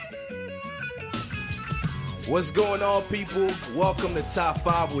What's going on, people? Welcome to Top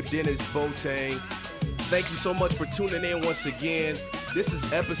 5 with Dennis Boateng. Thank you so much for tuning in once again. This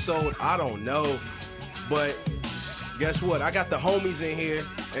is episode, I don't know, but guess what? I got the homies in here,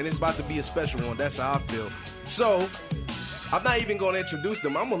 and it's about to be a special one. That's how I feel. So, I'm not even going to introduce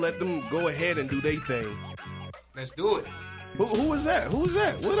them. I'm going to let them go ahead and do their thing. Let's do it. Who is that? Who's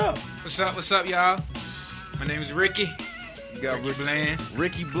that? What up? What's up, y'all? My name is Ricky. You got Ricky Bland.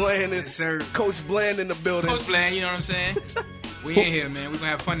 Ricky Bland and Yes, sir. Coach Bland in the building. Coach Bland, you know what I'm saying? We in here, man. We're going to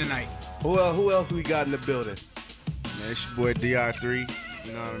have fun tonight. Who else we got in the building? Man, it's your boy DR3,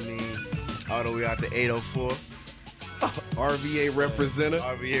 you know what I mean? All the way out to 804. RVA representative.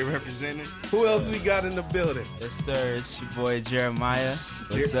 RVA representing. Who else we got in the building? Yes, sir. It's your boy Jeremiah.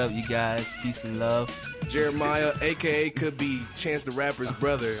 What's up, you guys? Peace and love. Jeremiah, a.k.a. could be Chance the Rapper's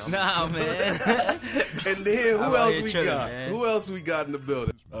brother. Nah, man. And then I'm who out else here we chilling, got? man. Who else we got in the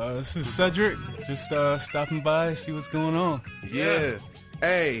building? This is Cedric. Just stopping by, see what's going on. Yeah.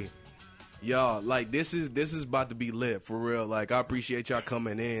 Hey, y'all, like this is about to be lit for real. Like I appreciate y'all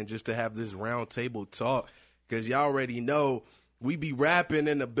coming in just to have this round table talk, because y'all already know we be rapping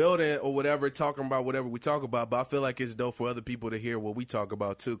in the building or whatever, talking about whatever we talk about. But I feel like it's dope for other people to hear what we talk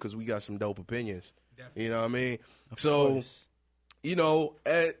about too, because we got some dope opinions. You know what I mean? So, you know,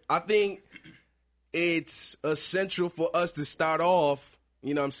 I think it's essential for us to start off,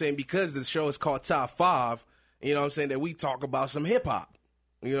 you know what I'm saying, because the show is called Top 5, you know what I'm saying, that we talk about some hip-hop.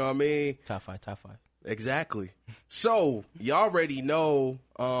 You know what I mean? Top five. Exactly. So, you already know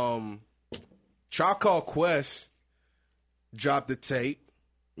Tribe Called Quest dropped the tape,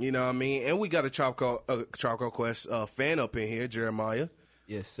 you know what I mean? And we got a Tribe Called Quest fan up in here, Jeremiah.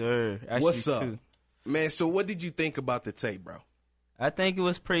 Yes, sir. Actually, What's up? too. Man, so what did you think about the tape, bro? I think it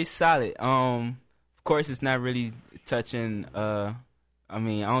was pretty solid. Of course, it's not really touching. I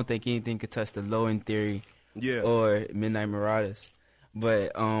don't think anything could touch the Low End Theory or Midnight Marauders.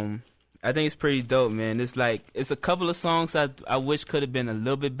 But I think it's pretty dope, man. It's a couple of songs I wish could have been a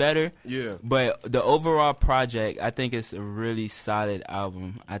little bit better. Yeah. But the overall project, I think it's a really solid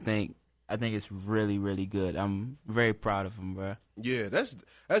album. I think it's really, really good. I'm very proud of him, bro. Yeah, that's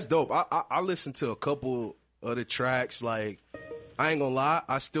dope. I listened to a couple of the tracks. Like, I ain't gonna lie,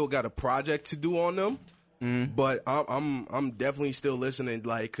 I still got a project to do on them. Mm-hmm. But I'm definitely still listening,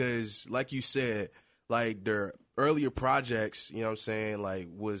 like, cause like you said, like their earlier projects, you know what I'm saying, like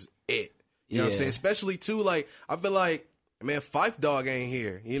was it. You know what I'm saying? Especially too, like, I feel like, man, Phife Dawg ain't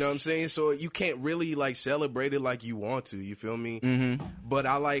here. You know what I'm saying? So you can't really like celebrate it like you want to. You feel me? Mm-hmm. But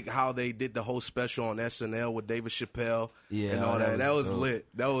I like how they did the whole special on SNL with David Chappelle and all that. that That was was dope. lit.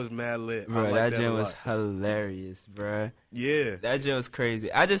 That was mad lit. I Bro, like that a jam lot. was hilarious, bro. Yeah. That jam was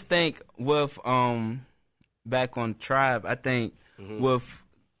crazy. I just think with back on Tribe, I think with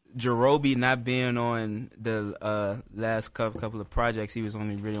Jerobi not being on the last couple of projects, he was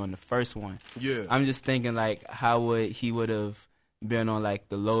only really on the first one. Yeah. I'm just thinking like how he would have been on like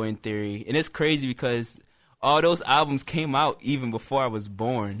the Low End Theory, and it's crazy because all those albums came out even before I was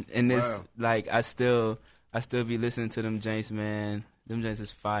born, and it's Wow. like I still be listening to them James, man. Them James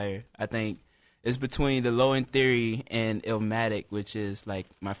is fire. I think it's between the Low End Theory and Illmatic, which is like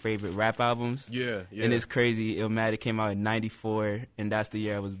my favorite rap albums. Yeah. And it's crazy. Illmatic came out in '94, and that's the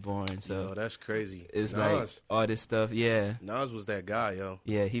year I was born. So Yo, that's crazy. it's Nas. like all this stuff. Yeah, Nas was that guy, yo.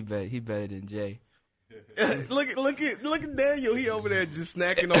 yeah. He better than Jay. look at Daniel. He over there just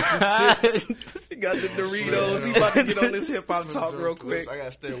snacking on some chips. He got the Doritos. He about to get on this hip hop talk real quick. I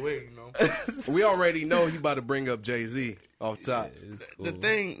gotta stay away, you know. We already know he about to bring up Jay-Z off top. The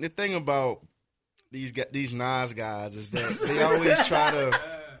thing about these Nas guys is that they always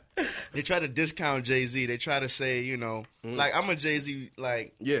try to discount Jay-Z. They try to say, you know, like I'm a Jay-Z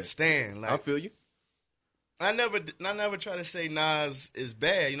stan. Like I feel you. I never try to say Nas is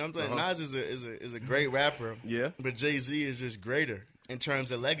bad. You know, I'm saying Nas is a great rapper. Yeah. But Jay-Z is just greater in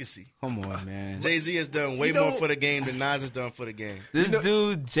terms of legacy. Come on, man. Jay-Z has done way more for the game than Nas has done for the game. This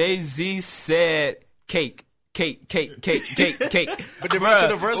dude Jay-Z said cake. But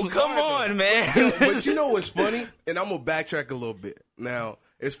the verse was come hard, on, man. But you know what's funny? And I'm going to backtrack a little bit. Now,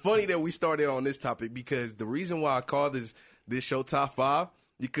 it's funny that we started on this topic because the reason why I call this show Top 5,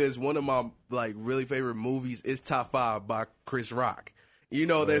 because one of my like really favorite movies is Top 5 by Chris Rock. You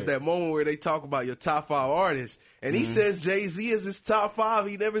know, there's that moment where they talk about your top 5 artists, and he says Jay-Z is his top 5.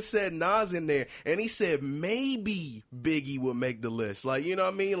 He never said Nas in there, and he said maybe Biggie would make the list. Like, you know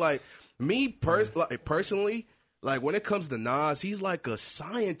what I mean? Like, me personally, like when it comes to Nas, he's like a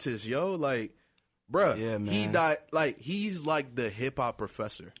scientist, yo. Like, bruh, Yeah, man. he died like he's like the hip hop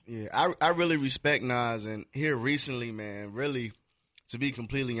professor. Yeah, I really respect Nas, and here recently, man, really, to be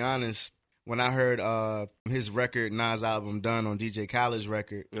completely honest, when I heard his record, Nas album, Done on DJ Khaled's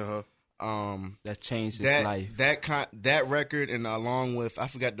record. That changed his life. That record, and along with, I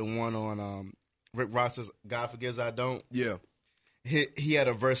forgot the one on Rick Ross's God Forgives I Don't. Yeah. He had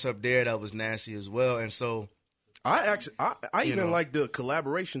a verse up there that was nasty as well, and so I even like the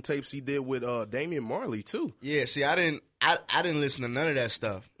collaboration tapes he did with Damian Marley too. Yeah, see, I didn't listen to none of that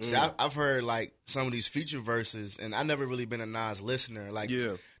stuff. See, I've heard like some of these feature verses, and I never really been a Nas listener. Like,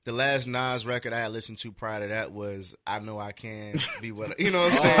 the last Nas record I had listened to prior to that was I Know I Can Be What You know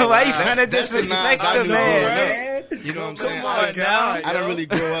what I'm saying? Why you trying to disrespect the man? You know what I'm saying? I didn't really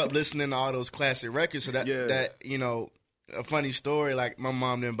grow up listening to all those classic records, so that you know. A funny story, like my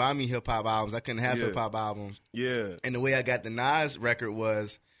mom didn't buy me hip hop albums. I couldn't have hip hop albums. Yeah. And the way I got the Nas record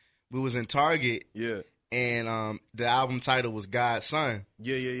was, we was in Target. Yeah. And the album title was God's Son.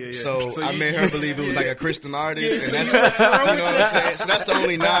 Yeah. So I made her believe it was like a Christian artist. And that's, you know what I'm saying? So that's the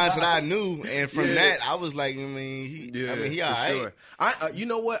only Nas that I knew. And from that, I was like, he all right. Sure. You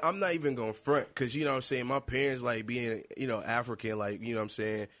know what? I'm not even going to front because, you know what I'm saying, my parents, like, being, you know, African, like, you know what I'm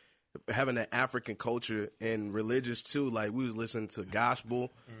saying, having an African culture and religious too, like we was listening to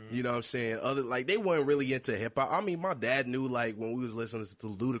gospel, you know what I'm saying? Other, like, they weren't really into hip hop. I mean, my dad knew, like, when we was listening to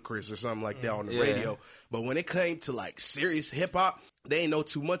Ludacris or something like that on the radio. But when it came to like serious hip hop, they ain't know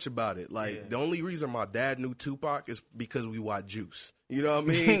too much about it. Like, the only reason my dad knew Tupac is because we watched Juice. You know what I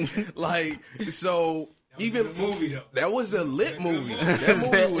mean? Like, so even movie though. That was a lit movie. That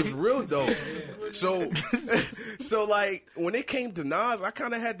movie was real dope. So like when it came to Nas, I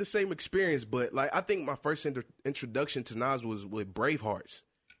kind of had the same experience, but like I think my first introduction to Nas was with Bravehearts.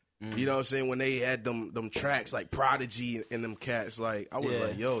 You know what I'm saying? When they had them tracks like Prodigy and them cats, like I was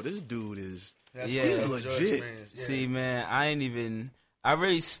like, yo, this dude is he's legit. See, man, I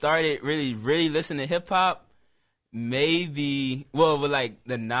really started really listening to hip hop. Maybe, with like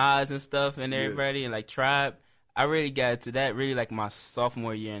the Nas and stuff and everybody and like Tribe, I really got to that really like my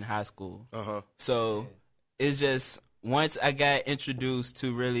sophomore year in high school. So it's just once I got introduced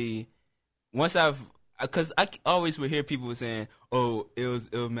to really, because I always would hear people saying, "Oh,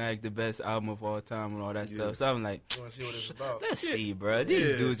 Illmatic the best album of all time" and all that stuff. So I'm like, You want to see what it's about? let's see, bro.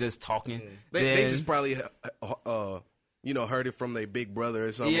 These dudes just talking. They just probably you know, heard it from their big brother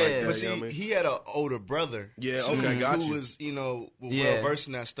or something like that. But see, you know what I mean? he had an older brother. Yeah, okay, got who you. was, you know, well versed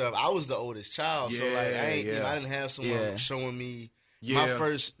in that stuff. I was the oldest child, so like I didn't have someone showing me. My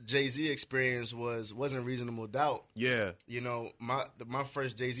first Jay-Z experience wasn't Reasonable Doubt. Yeah. You know, my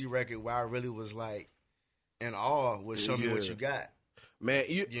first Jay-Z record where I really was like in awe was Show Me What You Got. Man,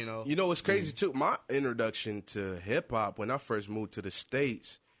 you know what's crazy too? My introduction to hip hop when I first moved to the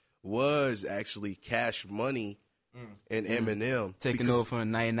States was actually Cash Money and Eminem. Taking over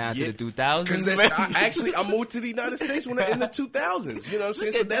from 99 to the 2000s. Because I moved to the United States in the 2000s. You know what I'm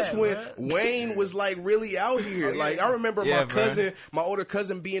saying? So that's when Wayne was like really out here. Like I remember my older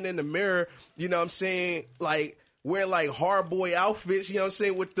cousin being in the mirror, you know what I'm saying, like wearing like hard boy outfits, you know what I'm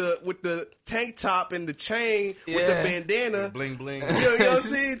saying, with the tank top and the chain with the bandana. Bling bling. You know what I'm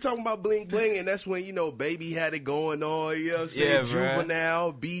saying? Talking about bling bling, and that's when, you know, Baby had it going on, you know what I'm saying?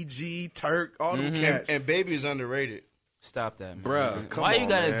 Juvenile, BG, Turk, all them cats. And Baby is underrated. Stop that, man. Bruh, come Why on, you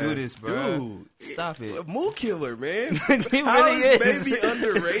gotta man. do this, bro? Dude. Stop it. Mood killer, man. He How really is is. Baby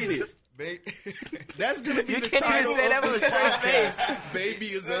underrated? That's gonna be You the can't title even say that of with this a straight podcast. face. Baby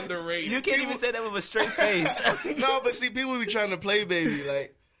is underrated. You can't even say that with a straight face. No, but see, people be trying to play Baby.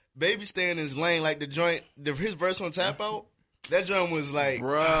 Like, Baby staying in his lane. Like, the joint, his verse on Tap Out, that joint was like,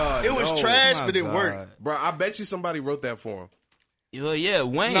 Bruh, it was no. trash, My but it God. worked. Bro, I bet you somebody wrote that for him. Well, yeah,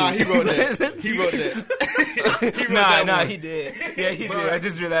 Wayne. Nah, he wrote that. He wrote that. Nah, he did. Yeah, he did. I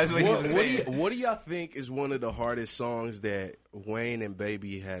just realized what he was saying. What do y'all think is one of the hardest songs that Wayne and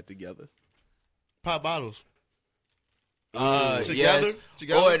Baby had together? Pop Bottles. Together?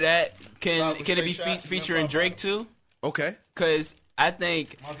 Together? Or that can Bottles, it be straight shots, featuring and Drake too? Okay. Because I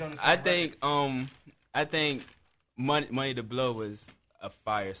think Money to Blow was a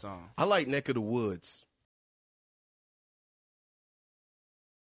fire song. I like Neck of the Woods.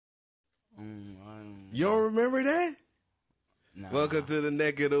 You don't remember that? Nah. Welcome to the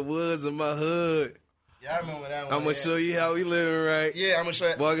neck of the woods of my hood. Yeah, I remember that one. I'm going to show you how we living, right? Yeah, I'm going to show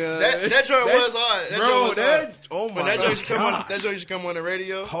you. Welcome- That joint was hard. That joint was hard. Oh my But that joint used to come on. gosh. That joint used to come on the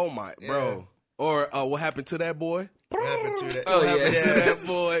radio. Oh my, bro. Or what happened to that boy? What happened to that? Oh, What happened yeah. to that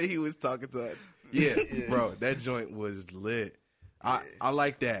boy? He was talking to us. Yeah, bro, that joint was lit. I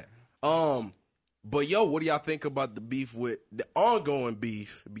like that. But yo, what do y'all think about the beef with the ongoing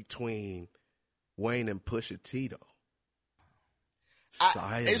beef between Wayne and Pusha T though?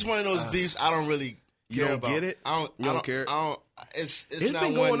 It's one of those beefs I don't really You don't get it? I don't care. It's not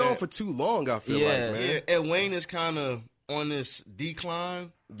been going on for too long, I feel like, man. Yeah, and Wayne is kind of on this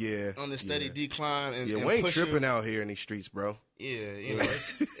decline. Yeah. On this steady decline. And Wayne tripping out here in these streets, bro. Yeah, you know.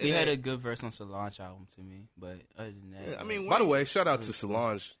 He had a good verse on Solange album to me, but other than that. Yeah, I mean, by the way, shout out to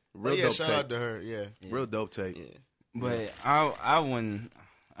Solange. Real dope shout tape. out to her, Real dope tape. Yeah. But I wouldn't.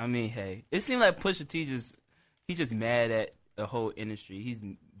 I mean, hey, it seemed like Pusha T he's just mad at the whole industry. He's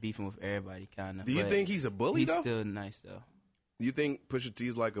beefing with everybody, kind of. Do you think he's a bully, though? He's still nice, though. Do you think Pusha T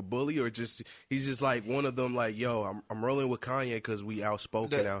is like a bully, or he's just like one of them, like, yo, I'm rolling with Kanye because we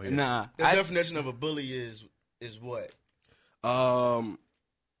outspoken out here? Nah. The definition of a bully is what?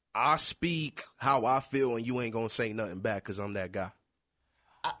 I speak how I feel, and you ain't gonna say nothing back because I'm that guy.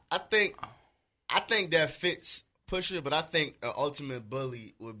 I think that fits Pusha, but I think an ultimate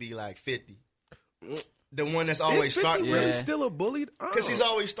bully would be like 50. The one that's always starting. Is 50 really still a bully? Because he's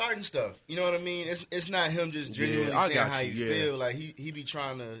always starting stuff. You know what I mean? It's not him just genuinely saying how you feel. Like he be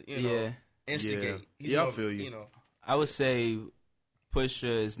trying to instigate. Yeah, I feel you. I would say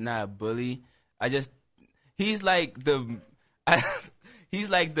Pusha is not a bully. He's like the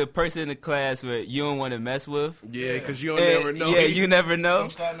person in the class where you don't want to mess with. Yeah, because you never know. Yeah, you never know.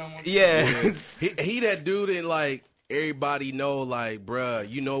 Don't start no more. Yeah. He that dude and like everybody know, like, bruh,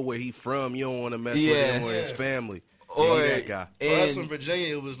 you know where he from. You don't want to mess with him or his family. Or that guy. For us from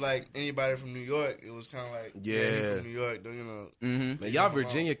Virginia, it was like anybody from New York. It was kind of like, he from New York, you know. Mm-hmm. Man, y'all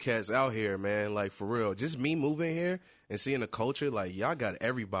Virginia cats out here, man, like, for real. Just me moving here and seeing the culture, like, y'all got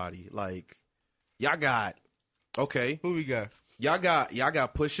everybody. Like, y'all got, okay. Who we got? Y'all got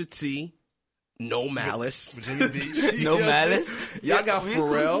Pusha T, No Malice. Virginia Beach. No Malice. Y'all got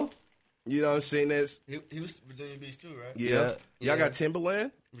Pharrell. You know what I'm saying? He was Virginia Beach too, right? Yeah. Y'all got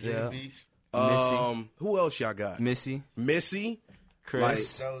Timberland. Virginia Beach. Who else y'all got? Missy. Chris. Like,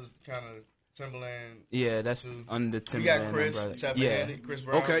 that was kind of Timberland. Yeah, that's too. under Timberland. We got Chris. Chris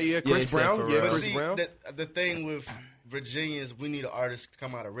Brown. Okay, yeah, Chris Brown. Yeah, But Chris see, Brown. The thing with Virginia is we need an artist to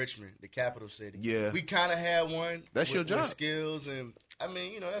come out of Richmond, the capital city. Yeah. We kind of had one. That's your job. With skills and, I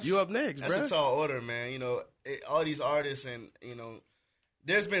mean, you know, that's... You up next, That's bruh. a tall order, man. You know, all these artists and, you know,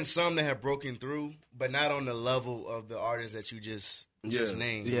 there's been some that have broken through, but not on the level of the artists that you just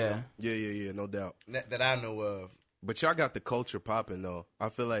named. Yeah. Yeah, no doubt. That I know of. But y'all got the culture popping, though. I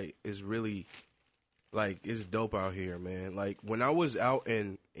feel like it's really, like, it's dope out here, man. Like, when I was out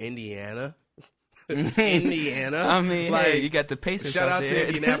in Indiana, I mean, like, hey, you got the Pacers. Shout out there. to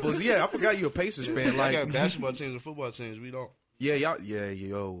Indianapolis. Yeah, I forgot you a Pacers fan. Like, I got basketball teams and football teams. We don't. Yeah, y'all.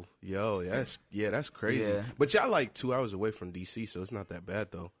 That's crazy. Yeah. But y'all like 2 hours away from DC, so it's not that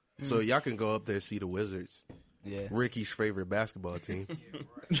bad though. So y'all can go up there and see the Wizards. Yeah, Ricky's favorite basketball team.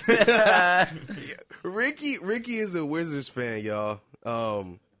 Ricky is a Wizards fan, y'all.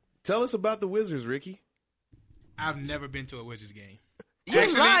 Tell us about the Wizards, Ricky. I've never been to a Wizards game. You're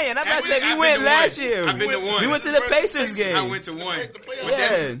lying. I'm about to say we went last year. I've been to one. We went to the Pacers game. I went to one.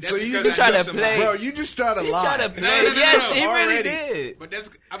 Yeah. That's so you just try to play. Bro, you just try to lie. Try to play. No. Yes, he Already. really did. But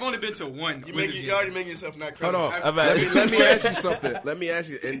I've only been to one. You already making yourself not Hold credible. on. Let me ask you something. Let me ask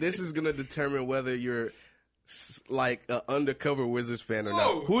you, and this is gonna determine whether you're like an undercover Wizards fan or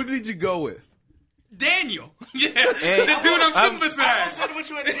not. Who did you go with? Daniel. Yeah. The dude I'm sitting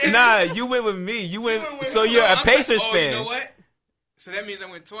beside. Nah, you went with me. You went. So you're a Pacers fan. You know what? So that means I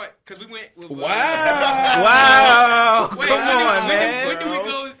went twice because we went with. Wow! Wait, Come on, man. When did we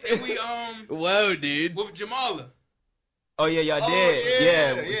go? And we Whoa, dude. with Jamala. Oh yeah, y'all did.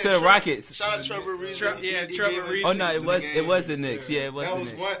 Yeah, to the Rockets. Shout out to Trevor Reason. Trevor Reason. Oh no, it was the Knicks. Yeah, it was That the was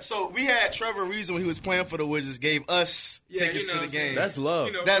Knicks. one. So we had Trevor Reason when he was playing for the Wizards. Gave us tickets to the game. That's love.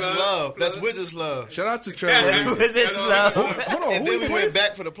 That's love. That's Wizards love. Shout out to Trevor. That's Reason. Wizards love. Hold on, And who then he we with? went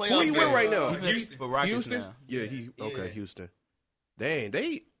back for the playoff. Who he with game. right now? Houston. For Rockets Houston? now. Yeah, Houston. Dang,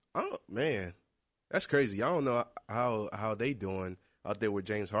 man, that's crazy. Y'all don't know how they doing out there with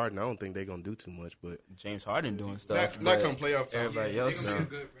James Harden. I don't think they're gonna do too much, but James Harden doing stuff. Not come playoff time. Everybody else. They're No. gonna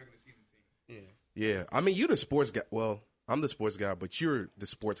be a good regular season team. yeah. I mean, you the sports guy. Well, I'm the sports guy, but you're the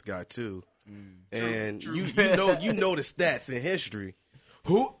sports guy too. And True. you know the stats in history.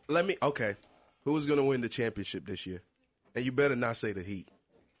 Who's gonna win the championship this year? And you better not say the Heat.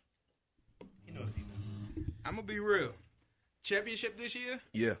 I'm gonna be real. Championship this year?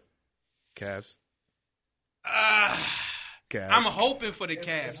 Yeah, Cavs. Cavs. I'm hoping for the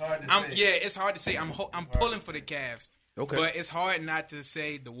Cavs. It's hard to say. Yeah, it's hard to say. I'm pulling for the Cavs. Okay. But it's hard not to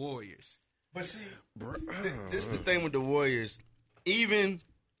say the Warriors. But see, this is the thing with the Warriors. Even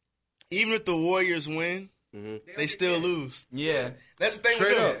if the Warriors win, they still lose. Yeah, that's the thing.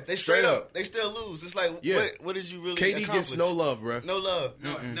 Straight with them. up. They Straight up. They still lose. It's like, what did you really KD accomplish? gets no love, bro. No love.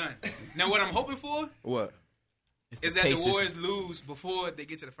 No, none. Now, what I'm hoping for What? is that Pacers. the Warriors lose before they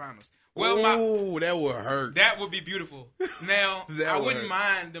get to the finals. Well, that would hurt. that would be beautiful. Now, That I would wouldn't hurt.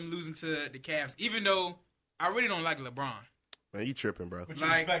 mind them losing to the Cavs, even though I really don't like LeBron. Man, you tripping, bro.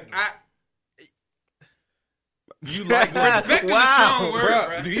 Like, You like respect is a strong word, bro?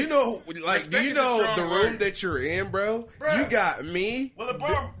 bro. Do you know? Like, Respect do you is a know strong the room word. that you're in, bro? You got me. Well,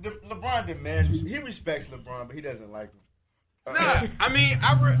 LeBron demands. He respects LeBron, but he doesn't like him. Nah, I mean,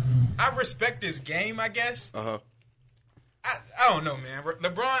 I respect this game, I guess. Uh huh. I don't know, man.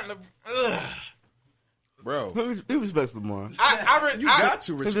 LeBron, ugh. Bro, He respects LeBron. you got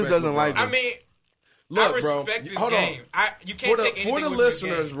to He respect. just doesn't LeBron. like him. I mean, Look, I bro. respect this Hold on. game. You can't For take anything the with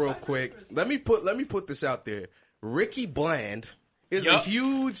listeners, game. real quick, let me put this out there. Ricky Bland is a Yup.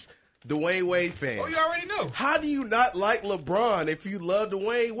 huge Dwayne Wade fan. Oh, you already know. How do you not like LeBron if you love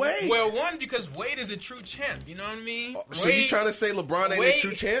Dwayne Wade? Well, one, because Wade is a true champ. You know what I mean? So you trying to say LeBron ain't a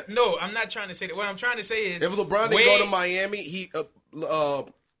true champ? No, I'm not trying to say that. What I'm trying to say is, If LeBron didn't go to Miami, he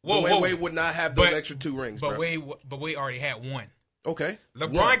Dwayne Wade would not have those extra 2 rings, but bro. Wade already had one. Okay.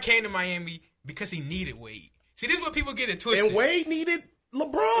 LeBron One. came to Miami because he needed Wade. See, this is what people get it twisted. And Wade needed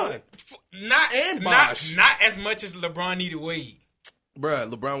LeBron. Not Bosh. not as much as LeBron needed Wade.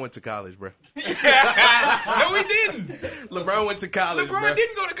 Bruh, LeBron went to college, bruh. No, he didn't. LeBron went to college, LeBron bruh.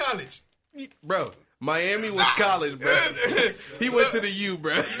 didn't go to college. Bro, Miami was college, bruh. He went to the U,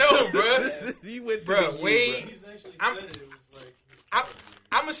 bruh. No, bro. He went to Bro, the U, Wade. bruh.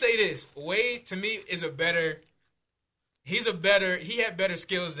 I'm gonna say this. Wade to me is he had better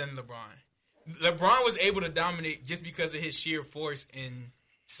skills than LeBron. LeBron was able to dominate just because of his sheer force and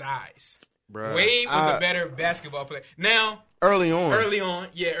size. Bruh. Wade was a better basketball player. Now, Early on.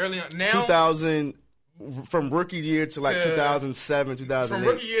 Now, 2000, from rookie year to like To- 2007, 2008. from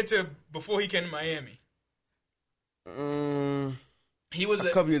rookie year to before he came to Miami, he was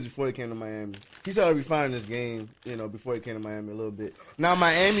A couple years before he came to Miami. He started refining his game, before he came to Miami a little bit. Now,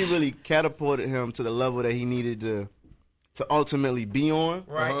 Miami really catapulted him to the level that he needed to ultimately be on.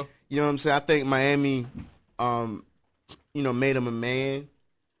 right. Uh-huh. You know what I'm saying? I think Miami, made him a man.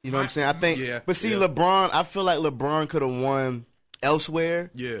 You know what I'm saying? I think, Yeah, but see, yeah. LeBron, I feel like LeBron could have won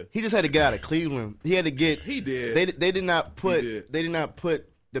elsewhere. Yeah. He just had to get out of Cleveland. He had to get. He did. They did not put. He did. They did not put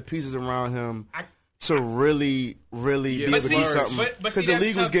the pieces around him I- to really be able but to see- do something. but Because see, the that's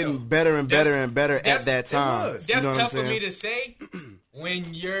league was tough, getting though. better and better and better at that's- that time. was. You That's know what tough I'm for me saying? to say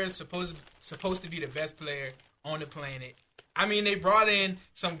when you're supposed to be the best player on the planet. I mean, they brought in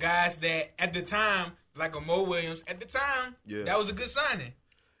some guys that at the time, like a Mo Williams, at the time, Yeah. that was a good signing.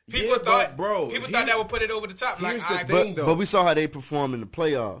 Yeah, People but, thought, bro, thought that would put it over the top. Like, here's the all right, thing, cool. though. But we saw how they performed in the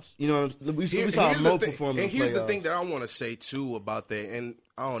playoffs. You know, we saw Here's Mo the thing, perform in and the here's the playoffs. thing that I want to say too about that, and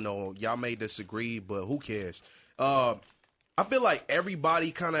I don't know, y'all may disagree, but who cares? I feel like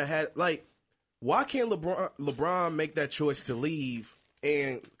everybody kind of had like, why can't LeBron make that choice to leave,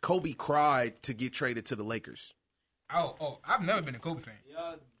 and Kobe cried to get traded to the Lakers? Oh, I've never been a Kobe fan.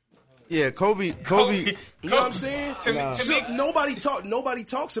 Yeah, Kobe. You know what I'm saying? To me, So nobody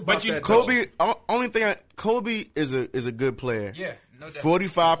talks about But you- that. Kobe. Only thing. Kobe is a good player. yeah, no doubt.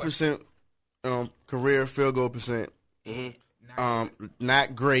 45% career field goal percent.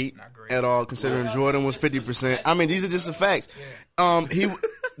 Not great at all, considering Jordan was 50%. I mean, these are just the facts.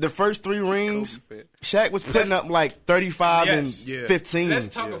 The first 3 rings, Shaq was putting up like 35 Yes. and 15. Let's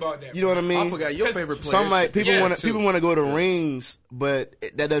talk about that. You know what I mean? I forgot your favorite player. Some like people Yeah, want too. people want to go to rings, but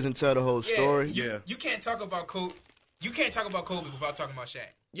that doesn't tell the whole story. Yeah. You can't talk about Kobe. You can't talk about Kobe without talking about Shaq.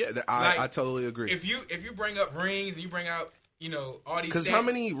 Yeah, Like, I totally agree. If you bring up rings and you bring out all these Because stats, how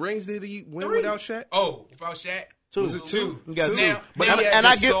many rings did he win 3. without Shaq? Oh, without Shaq, Was it 2? You got Two. 2. Now- But now- and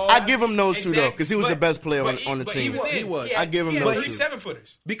I Gasol. give him those 2 though, Exactly. because he was the But- best player but on the but team. even then, He was. had- I give him he had those 3 two.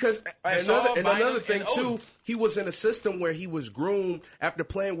 7-footers. Because Gasol, another Bynum, thing and too, Odom. he was in a system where he was groomed after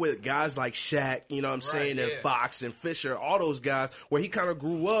playing with guys like Shaq, you know what I'm saying, and yeah. Fox and Fisher, all those guys, where he kind of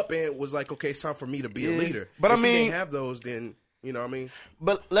grew up and was like, okay, it's time for me to be a Yeah. leader. But if I he mean- didn't have those, then you know what I mean.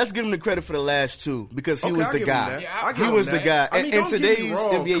 But let's give him the credit for the last 2 because he Okay, was I'll the give him guy. that. Yeah, I'll he give him was the that. guy. I mean, In don't get me today's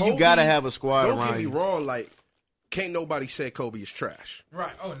wrong, NBA, you Kobe- gotta have a squad Don't around get me you. wrong, like can't nobody say Kobe is trash.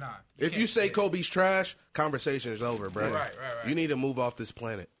 Right. Oh, nah. If can't you say it. Kobe's trash, conversation is over, bro. Right. You need to move off this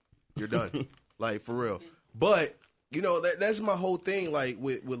planet. You're done. Like, for real. But, that's my whole thing. Like,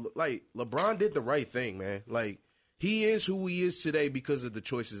 with like, LeBron did the right thing, man. Like, he is who he is today because of the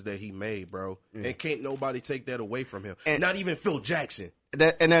choices that he made, bro. And can't nobody take that away from him. And- Not even Phil Jackson.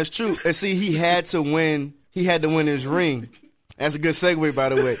 And that's true. And see, he had to win. He had to win his ring. That's a good segue, by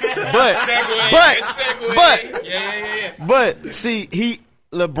the way. But see,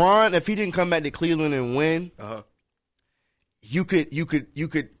 LeBron, if he didn't come back to Cleveland and win, you could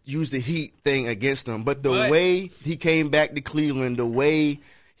use the Heat thing against him. But the way he came back to Cleveland, the way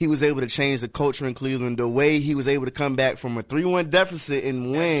he was able to change the culture in Cleveland, the way he was able to come back from a 3-1 deficit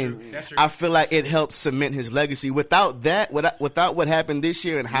and win, That's true. I feel like it helped cement his legacy. Without that, without what happened this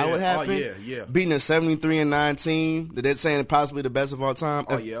year and how it happened, beating a 73-9 team that they're saying possibly the best of all time,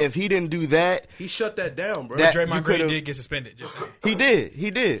 if he didn't do that, he shut that down, bro. Draymond Green did get suspended. Just he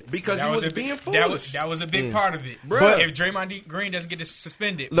did because he was being foolish. That was a big part of it, bro. If Draymond Green doesn't get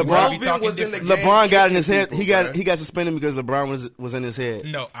suspended, LeBron got in his head. He got suspended because LeBron was in his head.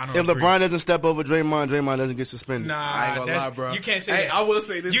 No, I don't. If LeBron doesn't step over Draymond doesn't get suspended. Nah, I ain't gonna lie, bro. You can't say that. that. I will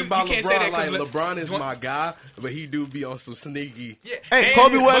say this about you can't LeBron. say that like LeBron is my guy, but he do be on some sneaky. Yeah. Hey,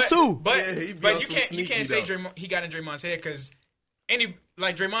 Kobe was too. But you can't say Draymond, he got in Draymond's head because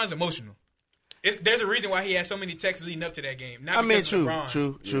Draymond's emotional. There's a reason why he had so many texts leading up to that game. Not because of LeBron.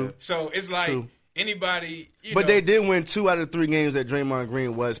 True. So it's like anybody. But they did win 2 out of 3 games that Draymond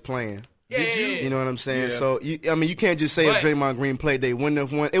Green was playing. Did you? You know what I'm saying? Yeah. So, you can't just say if Draymond Green played, they wouldn't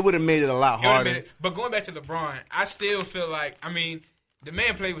have won. It would have made it a lot harder. But going back to LeBron, I still feel like, the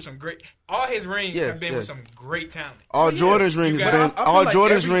man played with some great. All his rings have been with some great talent. All Jordan's rings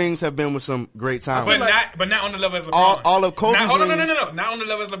have been with some great talent. But not on the level as LeBron. All of Kobe's rings. No. Not on the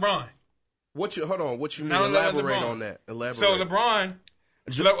level as LeBron. What you mean? Elaborate on that. So LeBron.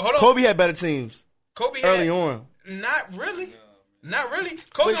 Hold on. Kobe had better teams. Early on. Not really.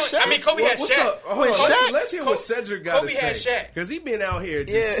 Kobe had What's Shaq. up? Hold on. Let's hear what Cedric got to say. Kobe had Shaq. Because he been out here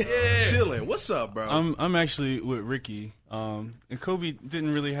just chilling. What's up, bro? I'm actually with Ricky. And Kobe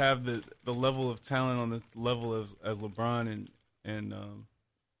didn't really have the level of talent on the level as LeBron and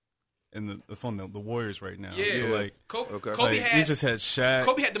that's on the Warriors right now. Yeah. So like Kobe had. He just had Shaq.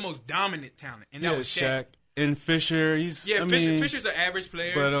 Kobe had the most dominant talent, and that was Shaq. And Fisher. Fisher's an average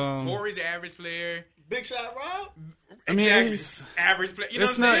player. But Horry's an average player. Big Shot Rob? He's average player. You know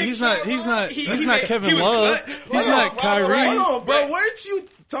it's what I'm not. saying? He's not Kevin Love. He's not Kyrie. Hold on, bro. Weren't you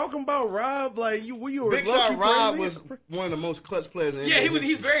talking about Rob? Like you were Big Shot Rob was one of the most clutch players. In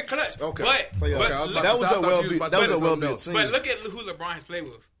he's very clutch. Okay, but that was a well-built team. But look at who LeBron has played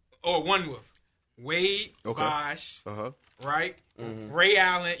with or won with: Wade, Bosh, right? Mm-hmm. Ray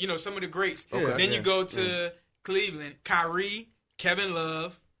Allen. Some of the greats. Then you go to Cleveland: Kyrie, Kevin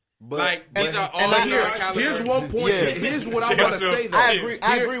Love. These are all here's one point. Here's what I want to say, though.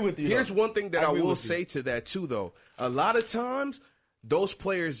 I agree with you. Here's one thing that I will say to that, too, though. A lot of times, those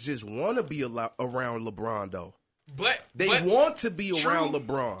players just want to be around LeBron, though. They want to be around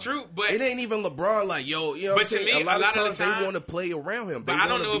LeBron. True, but it ain't even LeBron like, you know what I'm saying? Me, a lot of times they want to play around him. But I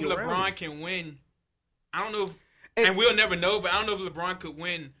don't know if LeBron can win. I don't know if, and we'll never know, but I don't know if LeBron could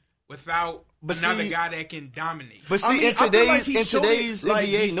win without another guy that can dominate. But see, in today's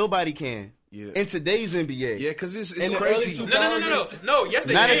NBA, nobody can. Yeah. In today's NBA. Yeah, because it's crazy. No. Yes,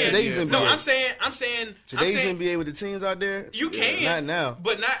 they can. Not in today's NBA. No, I'm saying today's NBA with the teams out there. You can. Not now.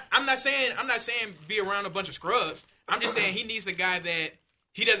 But I'm not saying be around a bunch of scrubs. I'm just saying he needs a guy that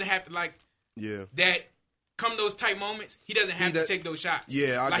he doesn't have to that come those tight moments, he doesn't have to take those shots.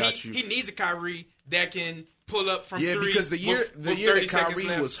 Yeah, I got you. He needs a Kyrie that can pull up from three. Because the year that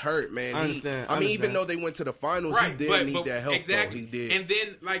Kyrie was hurt, man. I understand. I mean, even though they went to the finals, he did need that help. Exactly. Though. He did. And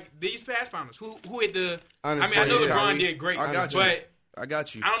then, these past finals, who hit the? I know LeBron did great. I got you. But I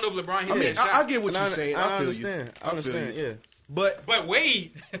got you. I don't know if LeBron hit that shot. I get what you're saying. I feel understand. you. I understand. Yeah. But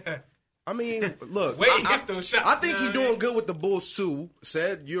Wade. I mean, look, Wade hits those shots. I think he's doing good with the Bulls too.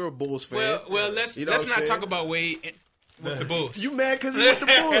 Said you're a Bulls fan. Well, let's not talk about Wade with the Bulls. You mad because he's with the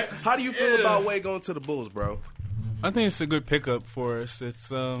Bulls? How do you feel about Wade going to the Bulls, bro? I think it's a good pickup for us.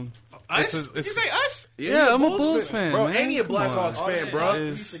 It's us? You say us? Yeah, I'm a Bulls fan, bro. Man. Ain't he a Blackhawks fan,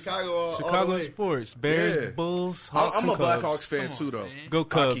 bro? Chicago sports, Bears, Bulls, Hawks. I'm a Cubs. Blackhawks fan too, though. Go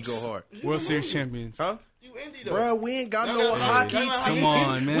Cubs! Hockey, go hard. World Series champions. Huh? Bro, we ain't got no hockey team. Come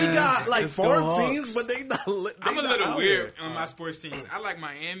on, man. We got Let's farm teams, but they not. I'm a little weird on my sports teams. I like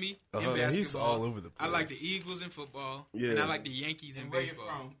Miami in basketball. He's all over the place. I like the Eagles in football, and I like the Yankees in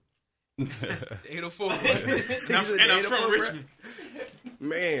baseball. 804. and I'm from Richmond.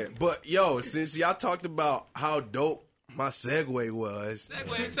 Man, but since y'all talked about how dope my segue was.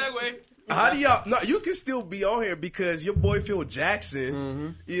 Segue. How do y'all? No, you can still be on here because your boy Phil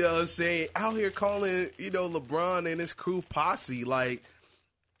Jackson, you know what I'm saying, out here calling, LeBron and his crew posse. Like,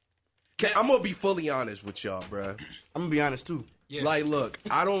 I'm going to be fully honest with y'all, bro. I'm going to be honest, too. Yeah. Like, look,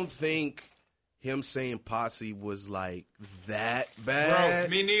 I don't think him saying Posse was like that bad.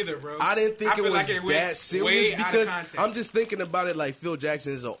 Bro, me neither, bro. I didn't think it was like that serious because I'm just thinking about it like Phil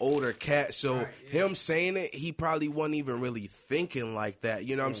Jackson is an older cat, so him saying it, he probably wasn't even really thinking like that.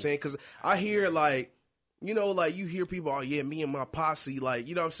 You know what I'm saying? Because I hear like, you know, like you hear people, oh yeah, me and my posse, like,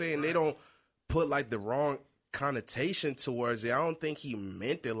 you know what I'm saying? They don't put like the wrong connotation towards it. I don't think he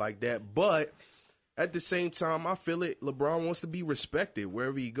meant it like that, but at the same time, I feel it. LeBron wants to be respected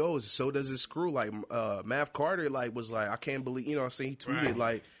wherever he goes. So does his crew. Like Mav Carter, like was like, I can't believe. You know what I'm saying? He tweeted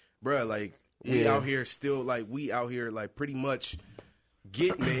like, bruh, like we out here still like we out here like pretty much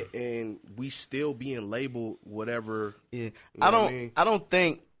getting it, and we still being labeled whatever. Yeah, you know I don't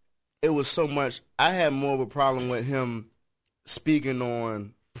think it was so much. I had more of a problem with him speaking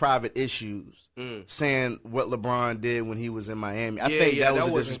on private issues, saying what LeBron did when he was in Miami. I think that was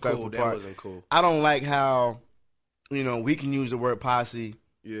a disrespectful part. That wasn't cool. I don't like how, you know, we can use the word posse.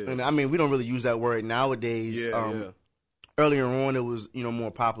 Yeah. And I mean, we don't really use that word nowadays. Earlier on, it was, you know,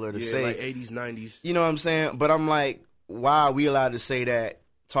 more popular to say. Like 80s, 90s. You know what I'm saying? But I'm like, why are we allowed to say that,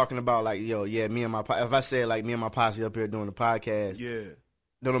 talking about like, yo, yeah, me and my posse. If I said like me and my posse up here doing the podcast. Yeah.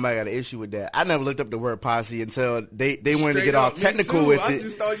 No, nobody got an issue with that. I never looked up the word posse until they wanted to get all technical with it. I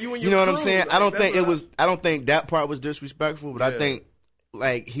just thought you and your know what crew, I'm saying? like, I don't think that part was disrespectful, but I think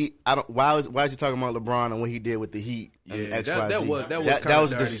like why is he talking about LeBron and what he did with the Heat? Yeah, that was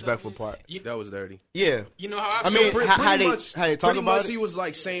the disrespectful part. That was dirty. Yeah, you know how I mean, how they talk about it? He was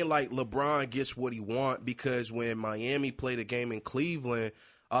like saying like LeBron gets what he want because when Miami played a game in Cleveland,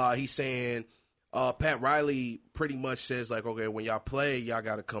 he's saying. Pat Riley pretty much says, like, okay, when y'all play, y'all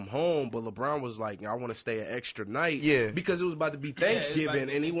got to come home. But LeBron was like, I want to stay an extra night because it was about to be Thanksgiving,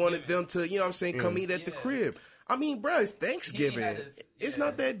 and he wanted them to, you know what I'm saying, come eat at the crib. I mean, bro, it's Thanksgiving. It's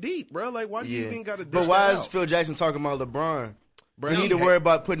not that deep, bro. Like, why do you even got to do that? But why is Phil Jackson talking about LeBron? Bro, you need to worry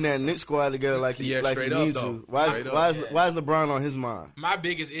about putting that Knicks squad together like he needs to. Why is LeBron on his mind? My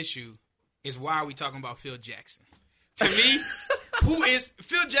biggest issue is why are we talking about Phil Jackson? To me, who is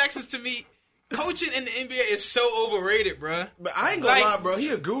Phil Jackson's to me? Coaching in the NBA is so overrated, bro. But I ain't gonna lie, bro. He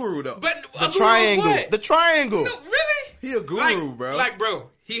a guru though. But the triangle. No, really? He a guru, bro. Like,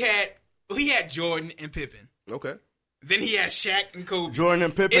 bro, he had Jordan and Pippen. Okay. Then he had Shaq and Kobe. Jordan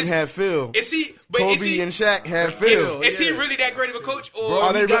and Pippen had Phil. Is he? Kobe and Shaq had Phil. Is he really that great of a coach? Or bro,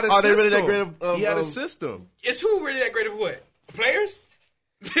 are they really that great of? He had a system. Is who really that great of what? Players?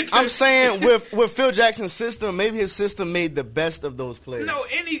 I'm saying with Phil Jackson's system, maybe his system made the best of those players. No,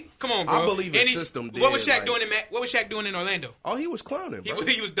 come on, bro. I believe his system did. What was Shaq doing What was Shaq doing in Orlando? Oh, he was clowning, bro.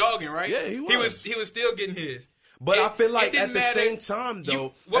 He was dogging, right? Yeah, he was. He was still getting his. But I feel like at the same time,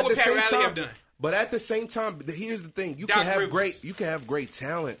 though, what would Pat Riley have done? But at the same time, here's the thing: you can have great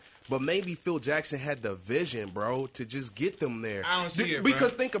talent, but maybe Phil Jackson had the vision, bro, to just get them there. I don't see it,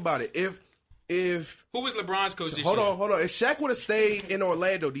 because think about it: if who was LeBron's coach this year? Hold on. If Shaq would have stayed in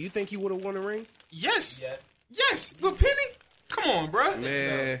Orlando, do you think he would have won a ring? Yes. But Penny, come on, bro.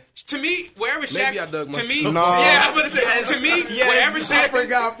 Man, to me, wherever Shaq, maybe I dug myself. To me, yeah, I'm gonna say to me, wherever Shaq,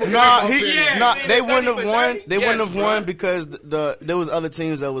 they wouldn't have won. They wouldn't have won because there was other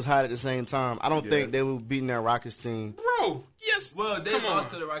teams that was hot at the same time. I don't think they were beating that Rockets team, bro. Yes, well, they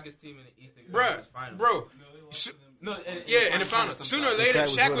lost to the Rockets team in the Eastern Conference Finals, bro. In the finals. Sooner or later,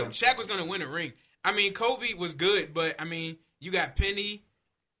 Shaq was going to win a ring. I mean, Kobe was good, but I mean, you got Penny.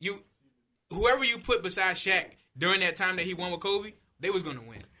 Whoever you put beside Shaq during that time that he won with Kobe, they was going to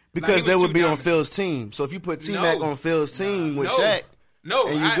win because they would be on Phil's team. So if you put T-Mac on Phil's team with Shaq,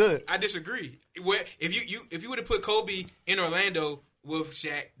 and good. I disagree. If you would have put Kobe in Orlando with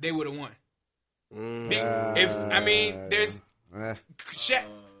Shaq, they would have won. There's Shaq.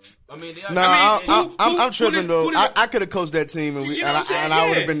 I'm tripping though. I could have coached that team, and I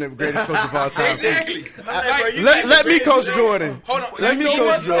would have been the greatest coach of all time. Exactly. Let me coach Jordan. Hold on. Let me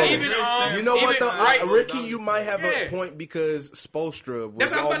coach Jordan. You know what, though? Ricky, you might have a point because Spoelstra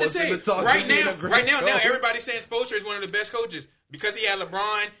was almost in the talks. Right now, everybody's saying Spoelstra is one of the best coaches because he had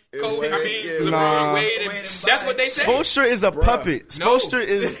LeBron, Kobe. LeBron, Wade. And that's what they say. Spoelstra is a puppet. Spoelstra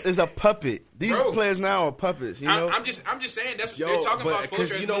is a puppet. These players now are puppets. You know. I'm just saying that's they're talking about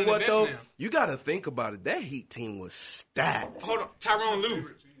Spoelstra. You know what though? You got to think about it. That Heat team was stacked. Hold on,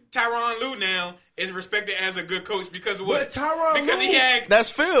 Tyronn Lue now is respected as a good coach because of what? Because he had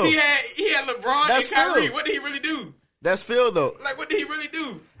that's Phil. He had LeBron and Kyrie. Phil. What did he really do? That's Phil though. Like what did he really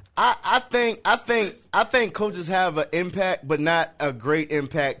do? I think coaches have an impact, but not a great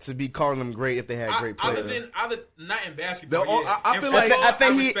impact to be calling them great if they had great players. Other not in basketball. I feel like I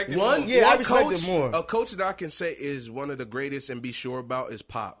respect him more. A coach that I can say is one of the greatest and be sure about is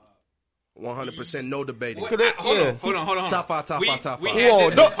Pop. 100%, no debating. Hold on. Top five. Whoa,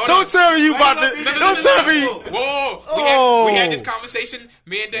 don't tell me you about to. Don't tell me. Whoa, we had this conversation.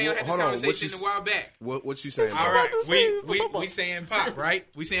 Me and Daniel had this conversation a while back. What you saying? All right, we saying Pop, right?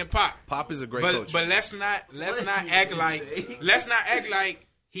 We saying Pop. Pop is a great coach. But let's not act like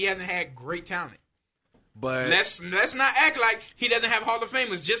he hasn't had great talent. But let's not act like he doesn't have Hall of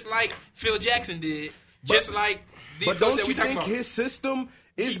Famers, just like Phil Jackson did, just like these coaches that we talking about. But don't you think his system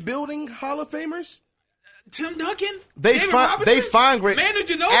is building Hall of Famers? Tim Duncan, they find great. Manu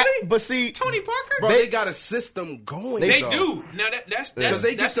Ginobili, but see, Tony Parker, bro, they got a system going. They do. Now that's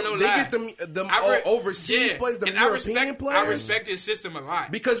they get them overseas players, the European players. I respect his system a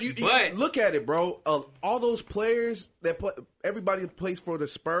lot because you look at it, bro. All those players that everybody plays for the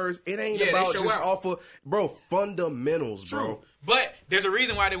Spurs. It ain't about just off of fundamentals, bro. But there's a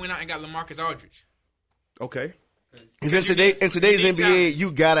reason why they went out and got LaMarcus Aldridge. Okay, because in today's NBA, talent.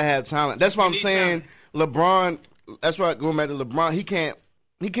 You gotta have talent. That's why I'm saying. LeBron, that's right. Going back to LeBron, he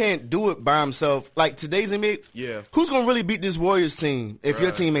can't do it by himself. Like today's NBA, who's gonna really beat this Warriors team if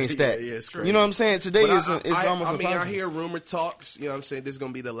your team ain't stacked? Yeah, it's crazy. You know what I'm saying? Today it's almost impossible. I hear rumor talks. You know what I'm saying? This is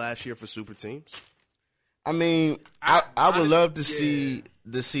gonna be the last year for super teams. I mean, I would love to see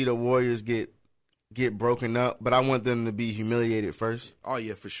the Warriors get broken up, but I want them to be humiliated first. Oh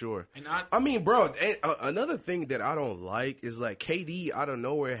yeah, for sure. And I mean, bro, another thing that I don't like is like KD out of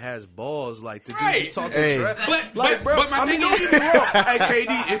nowhere has balls like to just talking trash. But bro, I mean, don't get me wrong. Hey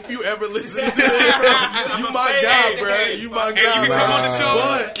KD, if you ever listen to it, bro, you my guy, bro. You my guy. And you can come on the show.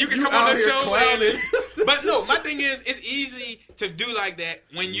 But you can come on the show clowning. But no, my thing is, it's easy to do like that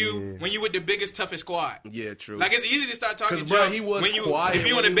when you with the biggest, toughest squad. Yeah, true. Like it's easy to start talking. Because bro, he was quiet if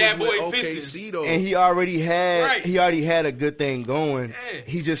you in a bad boy Pistons, and he already had a good thing going. Yeah.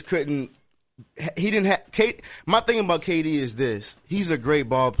 He just couldn't. He didn't have. My thing about KD is this: he's a great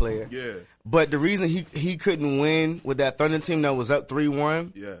ball player. Yeah. But the reason he couldn't win with that Thunder team that was up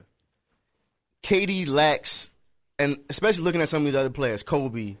 3-1. Yeah. KD lacks, and especially looking at some of these other players,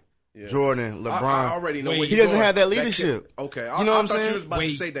 Kobe. Yeah. Jordan, LeBron. I already know he doesn't have that leadership. Okay, you know what I'm saying? You was about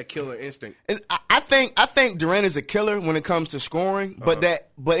to say that killer instinct. And I think Durant is a killer when it comes to scoring, but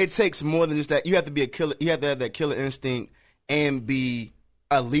it takes more than just that. You have to be a killer. You have to have that killer instinct and be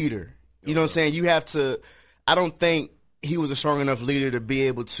a leader. You know what I'm saying? You have to. I don't think he was a strong enough leader to be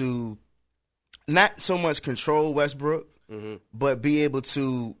able to not so much control Westbrook, but be able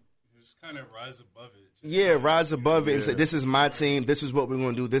to just kind of rise above it. Rise above it and say, this is my team. This is what we're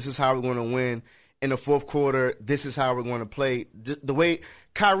going to do. This is how we're going to win. In the fourth quarter, this is how we're going to play. Just the way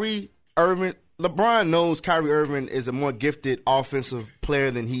Kyrie Irving, LeBron knows Kyrie Irving is a more gifted offensive player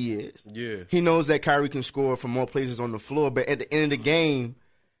than he is. Yeah. He knows that Kyrie can score from more places on the floor. But at the end of the game,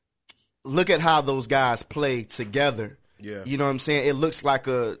 look at how those guys play together. Yeah. You know what I'm saying? It looks like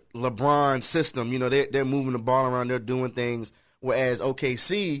a LeBron system. You know, they're moving the ball around. They're doing things. Whereas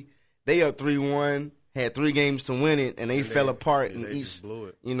OKC, they are 3-1. Had 3 games to win it, and they fell apart in each. Blew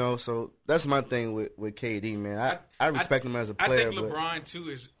it. You know, so that's my thing with KD, man. I respect him as a player. I think LeBron too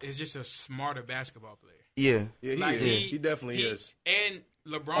is just a smarter basketball player. Yeah, he is. He definitely is. And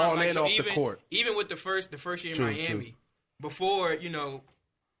LeBron, off the court. Even with the first year in Miami, before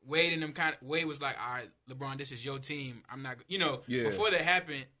Wade and them Wade was like, all right, LeBron, this is your team. I'm not, before that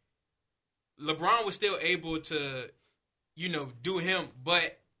happened, LeBron was still able to, do him,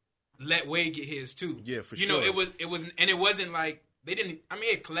 but let Wade get his too. Yeah, for sure. It was, and it wasn't like they didn't. I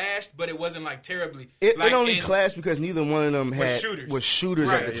mean, it clashed, but it wasn't like terribly. It only clashed because neither one of them was shooters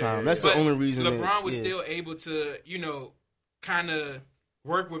right. at the time. That's the only reason. LeBron was still able to, kind of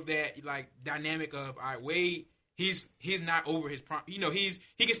work with that like dynamic of all right, Wade. He's not over his prime. He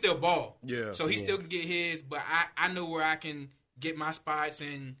can still ball. Yeah. So he still can get his, but I know where I can get my spots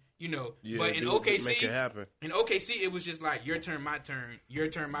and. But in OKC, make it happen. In OKC, it was just like your turn, my turn, your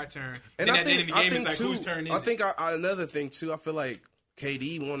turn, my turn. And then at the end of the game, it's like whose turn is it? I think another thing too. I feel like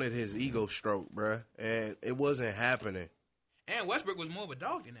KD wanted his ego stroked, bruh, and it wasn't happening. And Westbrook was more of a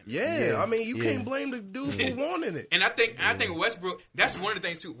dog than him. Yeah, I mean, you can't blame the dude for wanting it. And I think Westbrook. That's one of the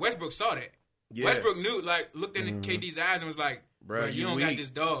things too. Westbrook saw that. Yeah. Westbrook knew, looked into KD's eyes and was like, "Bro, you don't got this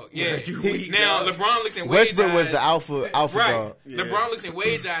dog." Yeah. Now LeBron looks in Wade's eyes. Westbrook was the alpha right. dog. Yeah. LeBron looks in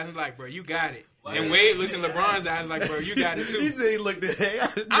Wade's eyes and is like, "Bro, you got it." And Wade looks in LeBron's eyes like, "Bro, you got it too." He said he looked at. Hey,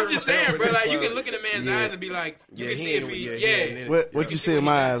 I'm just saying, bro. Like you can look in a man's eyes and be like, you can see if he. What you see in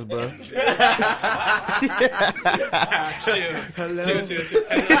my eyes, bro? Chill.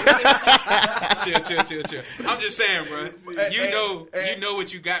 I'm just saying, bro. You know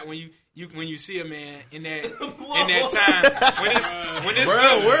what you got when you. when you see a man in that time when it's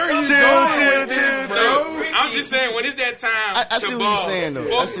bro, where are you going with this, bro? I'm just saying when it's that time I see to what ball, you're saying, though.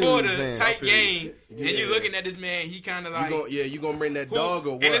 fourth quarter, tight game, and you're looking at this man, he kind of like you gonna bring that dog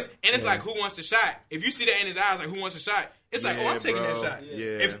or what? And it's like who wants the shot? If you see that in his eyes, like who wants the shot? It's like, I'm taking that shot.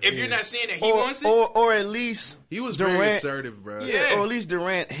 Yeah. If you're not seeing that he wants it, or at least he was Durant, very assertive, bro. Yeah, or at least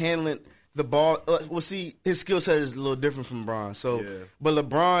Durant handling the ball. Well, see, his skill set is a little different from LeBron. So, but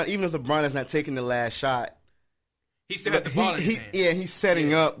LeBron, even if LeBron is not taking the last shot, he still has the ball in his hand. Yeah, he's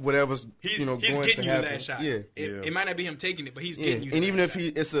setting up whatever's he's going getting to you happen. the last shot. Yeah. It might not be him taking it, but he's getting you. And the even last if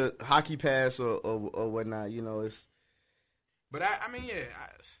shot. it's a hockey pass or whatnot, it's. But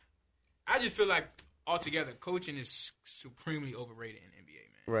I just feel like altogether coaching is supremely overrated in the NBA, man.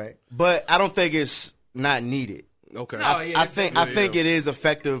 Right, but I don't think it's not needed. Okay, I think it is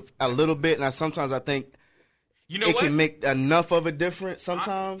effective a little bit, and sometimes I think it can make enough of a difference.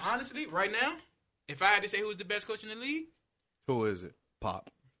 Sometimes, honestly, right now, if I had to say who's the best coach in the league, who is it? Pop.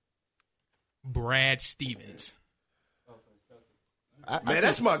 Brad Stevens. Man,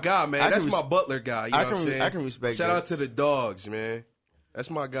 that's my guy, man. That's my Butler guy. You know what I'm saying? I can respect that. Shout out to the dogs, man. That's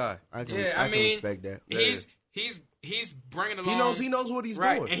my guy. I can respect that. He's bringing along. He knows what he's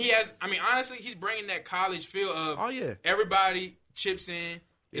right, doing. and he has. I mean, honestly, he's bringing that college feel of. Everybody chips in.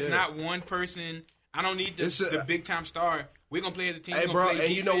 It's not one person. I don't need the big time star. We're gonna play as a team. Hey, we're bro, play and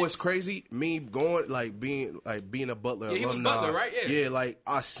defense. you know what's crazy? Me going being a Butler alumni. He was Butler, right? Yeah, like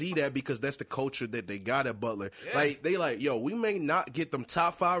I see that because that's the culture that they got at Butler. Yeah. Like they we may not get them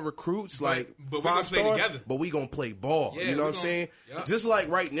top 5 recruits, but we're gonna play together. But we gonna play ball. Yeah, you know what I'm saying? Yep. Just like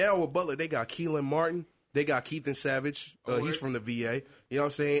right now with Butler, they got Keelan Martin, they got Keithan Savage. He's from the VA. You know what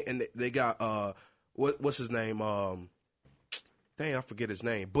I'm saying? And they got what's his name? Dang, I forget his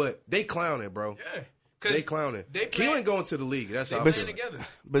name. But they clowning, bro. Yeah. They clowning. Keelan going to the league. That's how I feel. Together.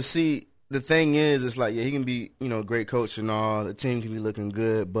 But see, the thing is, it's like, he can be, great coach and all. The team can be looking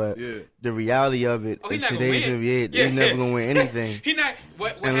good, but the reality of it in today's NBA, they're never gonna win anything. He not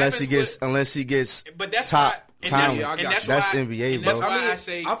unless he gets. But that's top talent. That's NBA, and that's bro. why I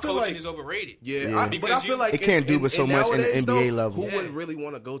say coaching is overrated. Yeah, but I feel like it can't do but so much in the NBA level. Who would really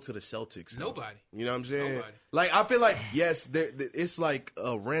want to go to the Celtics? Nobody. You know what I'm saying? Nobody. Like I feel like it's like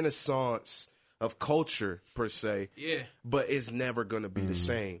a renaissance of culture per se, but it's never gonna be the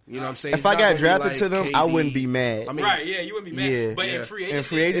same. You know what I'm saying? If I got drafted to them, I wouldn't be mad. I mean, right? Yeah, you wouldn't be mad. Yeah. But in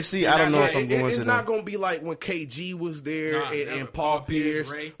free agency, I don't know if I'm going to them. It's not gonna be like when KG was there and Paul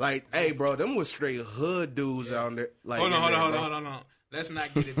Pierce. Like, hey, bro, them was straight hood dudes out there. Like, hold on. Let's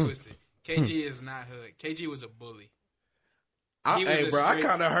not get it twisted. KG is not hood. KG was a bully. Hey, bro, I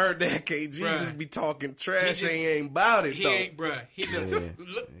kind of heard that KG just be talking trash and he ain't about it, He ain't, bro. He's look,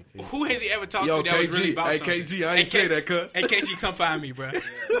 who has he ever talked to that KG, was really about something? KG, I ain't say that, cuz. Hey, KG, come find me, bro.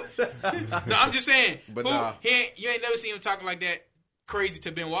 No, I'm just saying. But you ain't never seen him talking like that crazy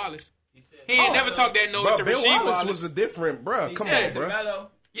to Ben Wallace. He ain't never talked that noise to Rasheed Ben Wallace. Was a different, bro. Come on, bro. Melo.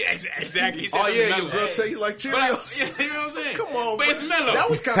 Yeah, exactly. He said your girl tell you like Cheerios. You know what I'm saying? Come on, but it's Melo. That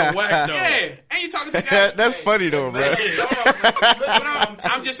was kind of whack, though. Yeah, and you talking to guys. That's funny, though, bro.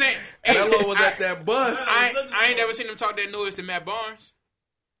 I'm just saying. Melo was at that bus. I ain't never seen him talk that noise to Matt Barnes.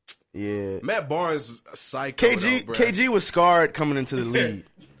 Yeah. Matt Barnes, a psycho. KG was scarred coming into the league.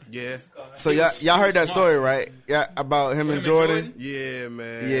 Yeah. So y'all heard that story, right? Yeah, about him and Jordan. Yeah,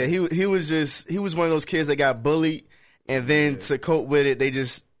 man. Yeah, he was one of those kids that got bullied. And then to cope with it, they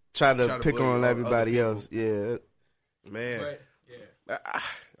just try to pick on everybody else. Yeah. Man. Right. Yeah.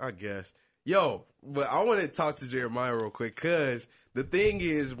 I guess. Yo, but I want to talk to Jeremiah real quick because the thing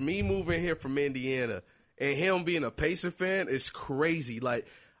is, me moving here from Indiana and him being a Pacer fan is crazy. Like,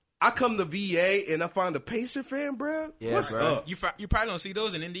 I come to VA and I find a Pacer fan, bro. Yeah, what's up? You probably don't see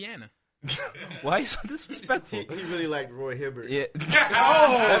those in Indiana. Why are you so disrespectful? He really liked Roy Hibbert. Yeah.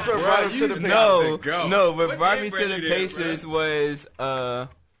 That's what brought him to the Pacers. No, but brought me to the Pacers was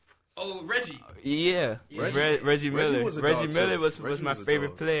Reggie. Yeah, Reggie Miller. Reggie Miller was my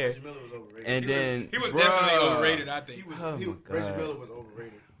favorite player. Reggie Miller was overrated. And then he was definitely overrated. I think Reggie Miller was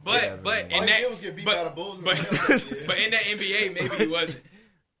overrated. But in that NBA, maybe he wasn't.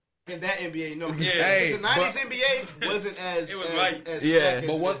 In that NBA, no. Yeah. Hey, the 90s NBA wasn't as... It was light.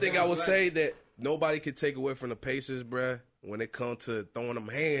 But one thing I would say that nobody could take away from the Pacers, bruh, when it comes to throwing them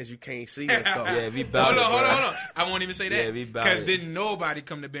hands, you can't see that stuff. Yeah, we bout it. Hold on. I won't even say that. Yeah, we bout because it. didn't nobody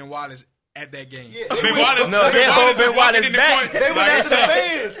come to Ben Wallace at that game. Yeah. Ben Wallace back. They went after the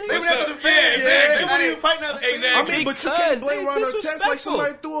fans. They went after the fans. Exactly. They weren't even fighting after the fans. Exactly. I mean, but you can't blame Ron Artest like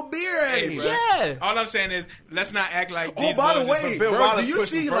somebody threw a beer at him. Yeah. All I'm saying is, let's not act like these by the way, Bill bro, Wallace do you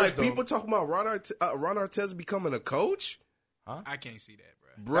pushed see him like first, people talking about Ron Artest becoming a coach? I can't see that, bro.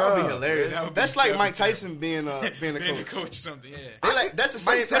 Bro, that would be hilarious. That's like Mike Tyson being a coach or something. Yeah, that's the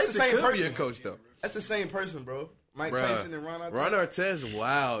same. Mike Tyson that's the same could person. be a coach though. That's the same person, bro. Mike Tyson and Ron Artest. Ron Artest,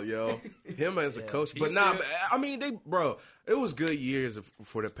 wow, yo, him as a coach. But I mean, it was good years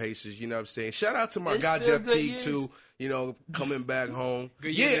for the Pacers. You know what I'm saying? Shout out to my guy Jeff Teague too. You know, coming back home.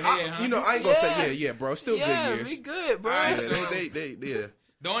 Good years ahead, you know, I ain't gonna say bro. Still good years. We good, bro. Right, so they.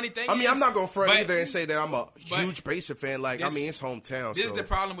 The only thing I mean, I'm not going to front either and say that I'm a huge Pacer fan. Like, I mean, it's hometown. This is the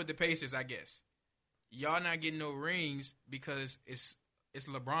problem with the Pacers, I guess. Y'all not getting no rings because it's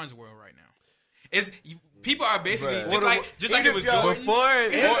LeBron's world right now. People are basically just like it was Jordan before.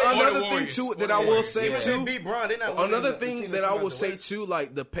 And another thing too that I will say too. Another thing that I will say too,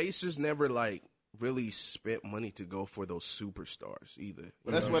 like the Pacers never like really spent money to go for those superstars either.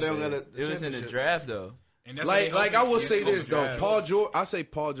 That's why they don't got it was in the draft though. And that's like I will say this though, Paul George. I say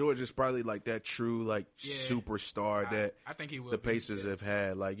Paul George is probably like that true like superstar that I think he will the Pacers have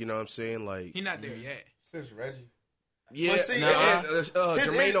had. Like you know what I'm saying? Like he's not there yet. Since Reggie. Yeah,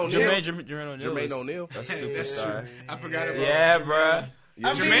 Jermaine O'Neal. That's a superstar. I forgot about bro.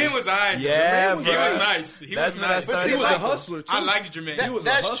 Yeah, Jermaine was alright. Yeah, he was nice. He was nice. But he was a hustler too. I liked Jermaine.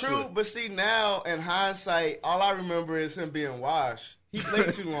 That's true. But see, now in hindsight, all I remember is him being washed. He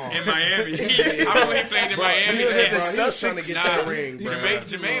played too long in Miami. I remember he played in Miami. He was trying to get that ring, bro.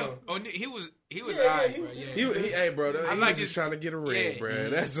 Jermaine, he was alright, bro. Yeah. Hey, bro, he was just trying to get a ring, bro.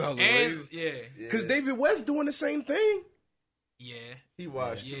 That's all it is. Because David West doing the same thing. Yeah. He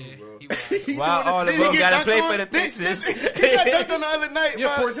washed too, bro. Wow, all of them got to play for the Pacers. He got dunked on the other night.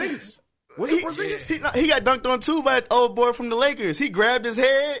 Yeah, Porzingis. Was it Porzingis? He got dunked on too by an old boy from the Lakers. He grabbed his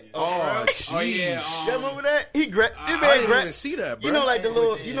head. Oh, jeez. You remember that? He grabbed. I didn't even see that, bro. You know, like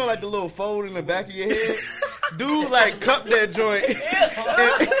the little fold in the back of your head. Dude, like cupped that joint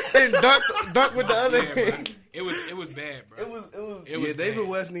and dunked with the other hand. It was bad, bro. It was David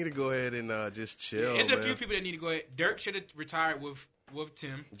West need to go ahead and just chill. It's a few people that need to go ahead. Dirk should have retired with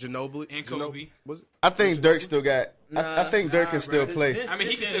Tim Ginobili and Kobe. I think Dirk still got. I think Dirk can still play. I mean,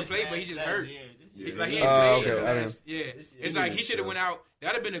 he can still play, but he just hurt. Yeah. Like he ain't played. Okay. Yeah, it's like he should have went out.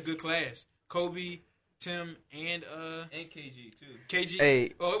 That'd have been a good class. Kobe, Tim, and KG too. KG. Hey,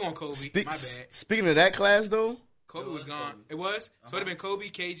 it wasn't Kobe. My bad. Speaking of that class though. Kobe was gone. Kobe. It was? So it'd have been Kobe,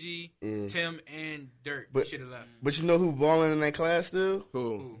 KG, Tim, and Dirk. He should have left. But you know who balling in that class still?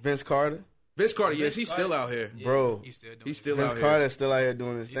 Who? Vince Carter. Vince Carter, yes, he's still out here. Yeah. Bro. He's still Vince out here. Carter's still out here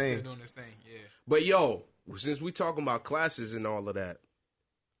doing his thing. He's still doing his thing, yeah. But yo, since we talking about classes and all of that,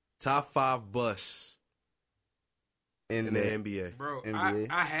 top 5 busts in the NBA. Bro, NBA.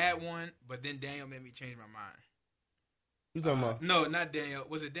 I had one, but then Daniel made me change my mind. You talking about? No, not Daniel.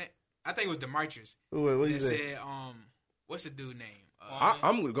 Was it Dan? I think it was Demetrius. What you said? What's the dude name?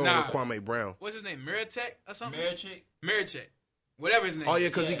 I'm going with Kwame Brown. What's his name? Meritek or something? Marichek. Whatever his name. Oh yeah,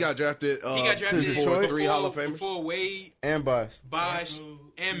 because he got drafted. He got drafted before 3 Hall of Famers. Before Wade and Bosh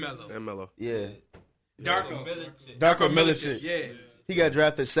and Melo. Yeah. Darko Milicic. Yeah. He got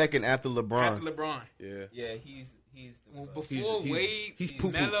drafted second after LeBron. Yeah, he's before Wade,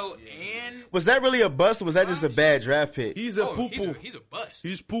 Melo, and was that really a bust or was that just a bad draft pick? He's a poo-poo. He's a bust.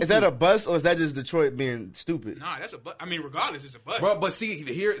 He's poo-poo. Is that a bust or is that just Detroit being stupid? Nah, that's a bust. I mean, regardless, it's a bust. Bro, but see,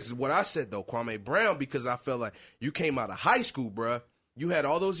 here's what I said though, Kwame Brown, because I felt like you came out of high school, bruh. You had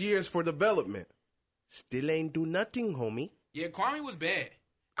all those years for development. Still ain't do nothing, homie. Yeah, Kwame was bad.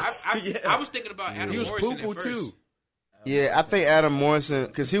 I was thinking about Adam Morrison at first. Too. Yeah, I think Adam Morrison,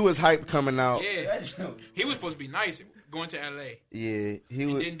 because he was hyped coming out. Yeah, he was supposed to be nice going to L.A. Yeah, he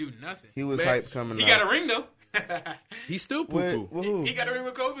didn't do nothing. He was hyped coming out. He got a ring, though. He's still poo-poo. He got a ring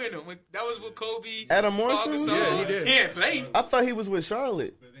with Kobe in him. That was with Kobe. Adam Morrison? Yeah, he did. He ain't played. I thought he was with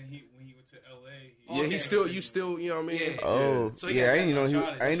Charlotte. But then when he went to L.A. Yeah, you still, you know what I mean? Yeah. Oh, so yeah, I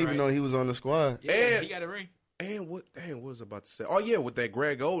didn't even know he was on the squad. Yeah, he got a ring. And what was I about to say? Oh, yeah, with that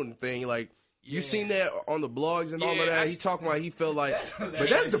Greg Oden thing, like, you seen that on the blogs and all of that? He talking about he felt like, but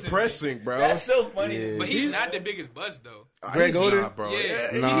that's depressing, bro. That's so funny. Yeah. But he's not the biggest bust, though. Greg Oden? Bro.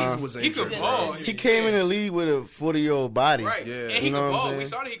 Yeah. Nah. He could ball. He came in the league with a 40-year-old body. Right. Yeah. And he could ball. We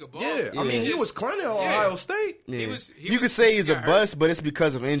saw that he could ball. Yeah. I mean, he was clowning at Ohio State. Yeah. You could say he's a bust, but it's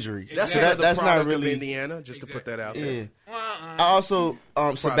because of injury. Exactly. That's not really of Indiana, just to put that out there. Yeah. I also,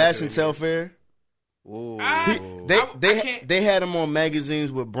 Sebastian Telfair. They had him on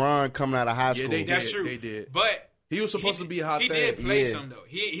magazines with Bron coming out of high school. Yeah, That's true. They did. But He was supposed to be a hot thing. He did play some though.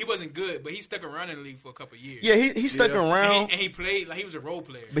 He wasn't good, but he stuck around in the league for a couple of years. Yeah, he stuck around, and he played like he was a role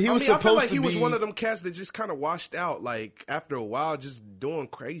player. But I feel like he was one of them cats that just kind of washed out. Like after a while, just doing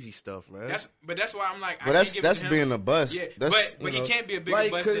crazy stuff, man. That's why I'm like, that's being a bust. Yeah, but he can't be a bigger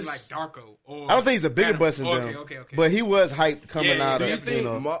bust than like Darko. Or I don't think he's a bigger bust than them. Okay. But he was hyped coming out of. Do you think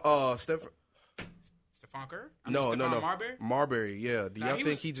Stephon Kerr? No. Marbury? Marbury, yeah. Do y'all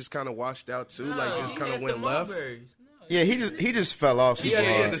think he just kind of washed out too? No, like just kind of went left? Yeah, he just fell off.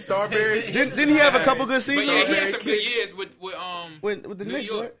 Yeah, the Starberries. Didn't he have a couple good seasons? But yeah, he had some good years with the New Knicks,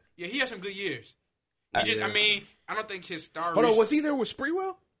 York. right? Yeah, he had some good years. I don't think his star. Hold on, was he there with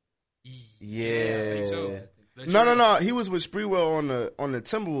Sprewell? Yeah, I think so. No. He was with Sprewell on the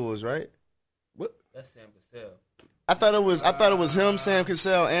Timberwolves, right? What? That's Sam Cassell. I thought it was him, Sam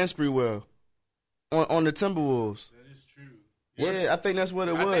Cassell, and Sprewell on the Timberwolves. That is true. Yeah, I think that's what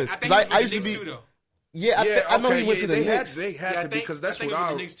it was. I think I used to be. Too, though. I know he went to the Knicks. They had to because that's what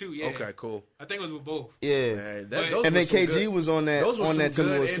I. The Knicks too. Yeah. Okay, cool. I think it was with both. Yeah, and then KG was on that. Those were some good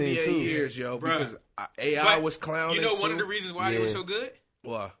Timberwolves team NBA too. years, yo. Because AI was clowning. You know, one of the reasons why they were so good.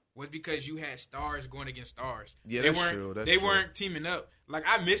 Why? Was because you had stars going against stars. Yeah, that's true. They weren't teaming up. Like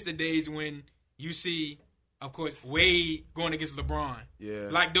I miss the days when you see, of course, Wade going against LeBron. Yeah,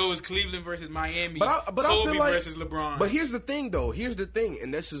 like those Cleveland versus Miami. But Kobe I feel like, versus LeBron. But here's the thing, though.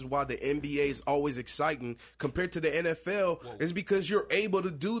 And this is why the NBA is always exciting compared to the NFL. Whoa. Is because you're able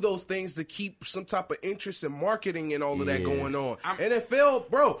to do those things to keep some type of interest in marketing and all of that going on. NFL,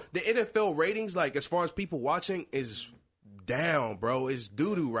 bro. The NFL ratings, like as far as people watching, is down, bro. It's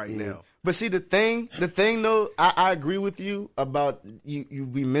doo-doo right now. But see, the thing though, I agree with you about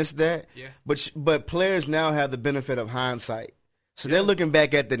we missed that. Yeah. But players now have the benefit of hindsight. So they're looking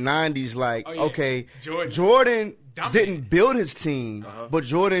back at the 90s like, okay, Jordan didn't build his team, but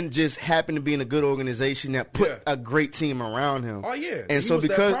Jordan just happened to be in a good organization that put a great team around him. Oh, yeah. And so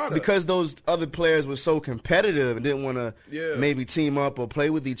because those other players were so competitive and didn't want to maybe team up or play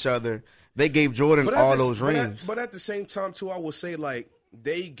with each other, they gave Jordan all those rings. But at the same time, too, I will say, like,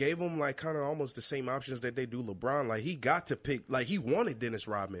 they gave him, like, kind of almost the same options that they do LeBron. Like, he got to pick, like, he wanted Dennis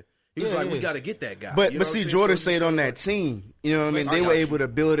Rodman. He was like, we got to get that guy. But see, Jordan stayed on that team. You know what I mean? They were able to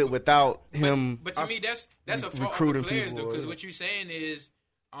build it without him. But to me, that's a fault of the players, though, because what you're saying is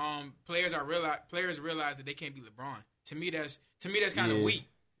players realize that they can't beat LeBron. To me, that's kind of weak.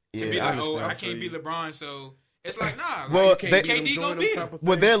 To be like, I can't beat LeBron, so it's like, nah. Well, KD gonna beat him.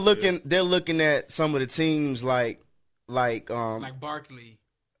 Well, they're looking at some of the teams like Barkley.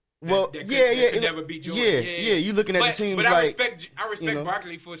 Well, that could never beat Jordan. Yeah. You looking at the teams but I respect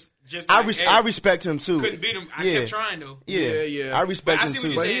Barkley for just. I respect him too. Couldn't beat him. I kept trying though. Yeah. I respect him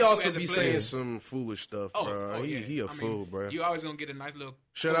too. But he also be saying some foolish stuff, bro. Oh, yeah. He a fool, bro. You always gonna get a nice little.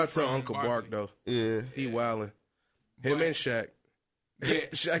 Shout out to Uncle Barkley. Bark though. Yeah, he wildin'. Him and Shaq. Yeah,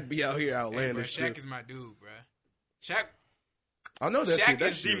 Shaq be out here outlandish Shaq is my dude, bro. Shaq. I know that. Shaq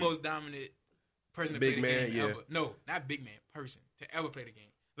is the most dominant person to play the game yeah. ever. No, not big man person to ever play the game.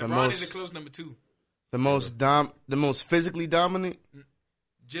 LeBron is a close number 2. The most physically dominant?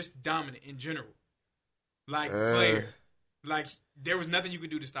 Just dominant in general. Like player. Like there was nothing you could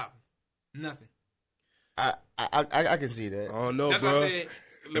do to stop him. Nothing. I can see that. Oh no, that's bro. Why I said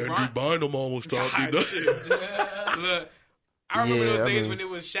LeBron. Andy Bynum almost stopped me. Look, I remember those days when it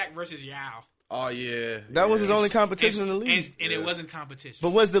was Shaq versus Yao. Oh yeah. That was his only competition in the league. And it wasn't competition.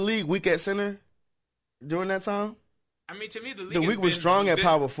 But was the league weak at center during that time? I mean, to me, the league was strong at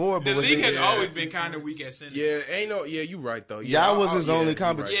power forward. But the league has always been kind of weak at center. Yeah, you right though. Yeah, Y'all was his only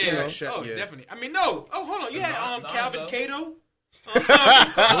competition. Right. Yeah, definitely. I mean, no. Oh, hold on. You had Calvin Cato.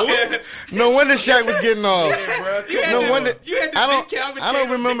 No wonder Shaq was getting off. Yeah, no wonder. You had the big Calvin Cato. I don't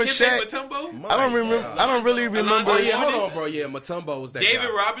remember Shaq. Mutombo. I don't really remember. Oh yeah, hold on, bro. Yeah, Mutombo was that. David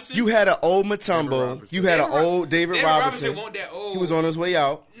guy. Robinson. You had an old Mutombo. You had an old David Robinson. Wasn't that old. He was on his way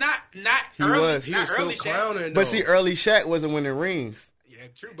out. Not he early. Was. He was still clowning. But see, early Shaq wasn't winning rings. Yeah,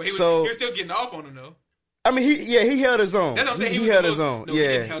 true. But he was still getting off on him though. I mean, he held his own. That's what I'm saying. He held his own. No, he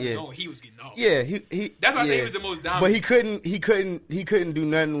didn't held his own. He was getting off. Yeah, he. That's why I say he was the most dominant. But he couldn't do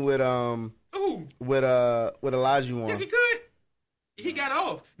nothing with Olajuwon. Yes, he could. He got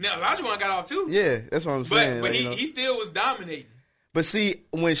off. Now Olajuwon got off too. Yeah, that's what I'm saying. But he still was dominating. But see,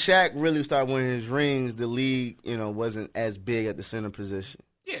 when Shaq really started winning his rings, the league, wasn't as big at the center position.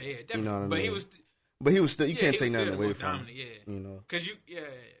 Yeah, definitely. You know what I mean? But he was still. You can't take nothing away from him. Yeah, because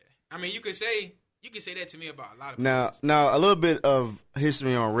I mean, you could say that to me about a lot of now a little bit of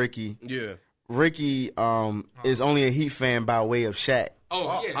history on Ricky. Yeah. Ricky is only a Heat fan by way of Shaq.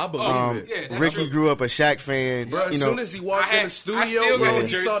 Oh, yeah. I believe it. Yeah, Ricky grew up a Shaq fan. Bro, as soon as he walked in the studio, bro, he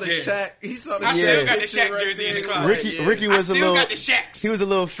saw the Shaq. He saw the Shaq. I still got the Shaq jersey in the closet. Ricky was a little. Got the Shaqs. He was a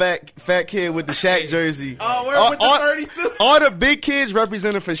little fat kid with the Shaq jersey. Oh, where with the 32? All the big kids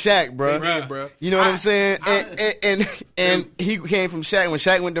represented for Shaq, bro. You know what I'm saying? And he came from Shaq. When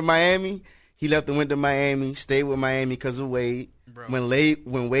Shaq went to Miami, he left and went to Miami. Stayed with Miami because of Wade. Bro.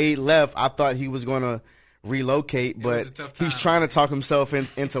 When Wade left, I thought he was gonna relocate, but he's trying to talk himself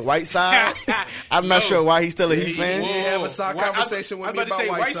into Whiteside. I'm not sure why he's still a Heat fan. He didn't have a side conversation with me about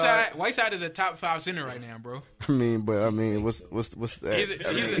Whiteside. Whiteside is a top 5 center right now, bro. I mean, what's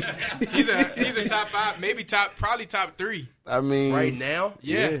that? He's a top 5, maybe probably top 3. I mean, right now,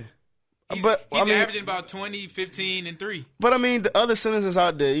 yeah. He's averaging about 20, 15, and 3. But I mean, the other centers that's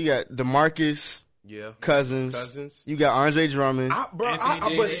out there, you got DeMarcus. Yeah, Cousins. You got Andre Drummond.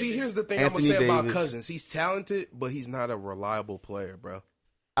 But see, here's the thing Anthony I'm gonna say about Cousins. He's talented, but he's not a reliable player, bro.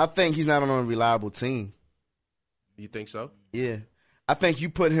 I think he's not on a reliable team. You think so? Yeah, I think you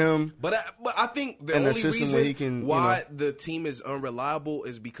put him. But I think the only reason why the team is unreliable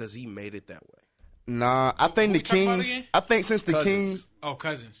is because he made it that way. Nah, I think the Kings. I think since the Kings. Oh,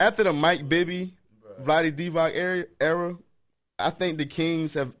 Cousins. After the Mike Bibby, Vlade Divac era, I think the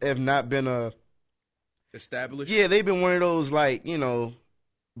Kings have not been established. Yeah, they've been one of those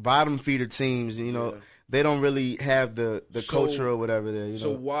bottom feeder teams. They don't really have the culture or whatever there.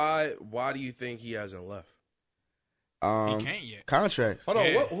 So why do you think he hasn't left? He can't yet. Contracts. Hold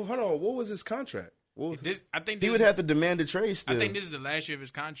on. What was his contract? I think he would have to demand a trade still. I think this is the last year of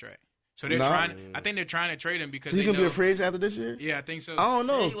his contract. So they're trying. I think they're trying to trade him because he's gonna be a free agent after this year. Yeah, I think so. I don't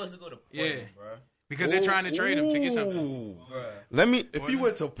know. He wants to go to Portland, bro. Because they're trying to trade him to get something. If he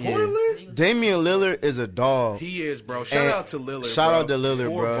went to Portland, Damian Lillard is a dog. He is, bro. Shout out to Lillard. Shout out to Lillard,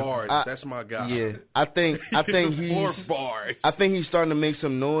 4 bro. bars. That's my guy. Yeah, I think he's 4 bars. I think he's starting to make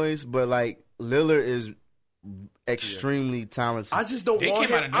some noise, but Lillard is extremely talented. I just don't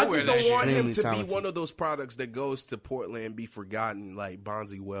want him to talented. be one of those products that goes to Portland and be forgotten like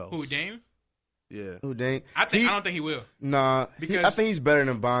Bonzi Wells. Who, Dame? Yeah. Who, Dame? I don't think he will. Nah, because I think he's better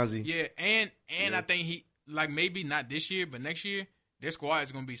than Bonzi. Yeah, and I think he maybe not this year, but next year their squad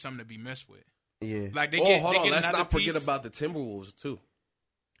is going to be something to be messed with. Yeah. Let's not forget about the Timberwolves too.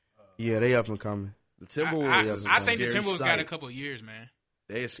 Yeah, they up and coming. The Timberwolves. I think the Timberwolves got a couple of years, man.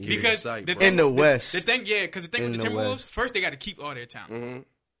 They a scary sight, bro. In the West. The thing with the Timberwolves, first they got to keep all their talent. Mm-hmm.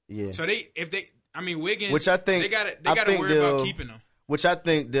 Yeah. So Wiggins, which I think they got to worry about keeping them. Which I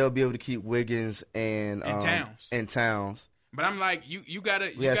think they'll be able to keep Wiggins and Towns. But I'm like, you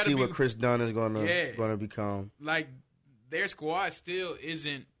gotta see what Chris Dunn is gonna become. Like their squad still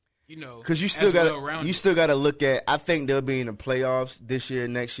isn't, because you still gotta look at. I think they'll be in the playoffs this year,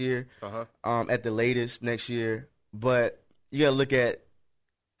 next year, at the latest next year. But you gotta look at.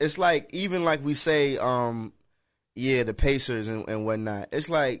 It's like even like we say, the Pacers and whatnot. It's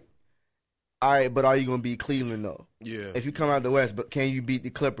like, all right, but are you gonna beat Cleveland though? Yeah. If you come out the West, but can you beat the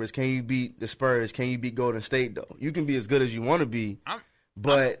Clippers? Can you beat the Spurs? Can you beat Golden State though? You can be as good as you want to be,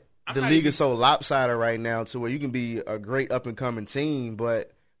 but the league is so lopsided right now to where you can be a great up and coming team,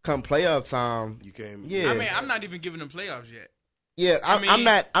 but come playoff time, you can't. Yeah. I mean, I'm not even giving them playoffs yet. Yeah,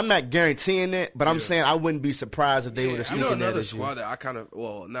 I'm not guaranteeing it, but I'm saying I wouldn't be surprised if they would have sneaked in there another this squad that I kind of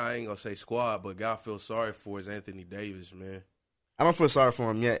I ain't gonna say squad, but God feel sorry for is Anthony Davis, man. I don't feel sorry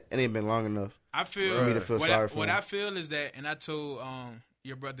for him yet. It ain't been long enough. I feel for me to feel sorry for him. What I feel is that, and I told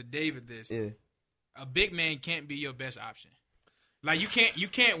your brother David this. Yeah. A big man can't be your best option. Like you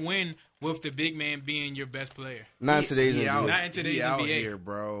can't win with the big man being your best player. Not in today's NBA. Not in today's NBA, out here,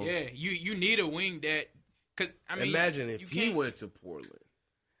 bro. Yeah, you need a wing that. Cause imagine if he went to Portland.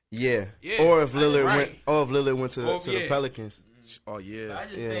 Yeah. Or if Lillard went to the Pelicans. Oh yeah. But I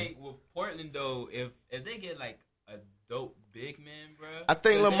just think with Portland though, if they get like a dope big man, bro, I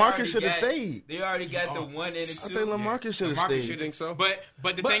think LaMarcus should have stayed. They already got the 1 and the 2. I think LaMarcus should have stayed. You think so? But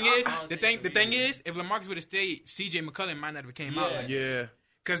the thing is, if LaMarcus would have stayed, C.J. McCollum might not have came out. Yeah.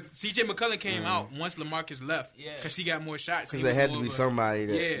 Because C.J. McCollum came out once LaMarcus left. Because he got more shots. Because there had to be somebody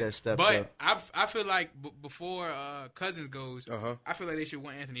that stepped up. But I feel like before Cousins goes, I feel like they should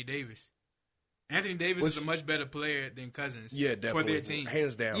want Anthony Davis. Anthony Davis is a much better player than Cousins for their team.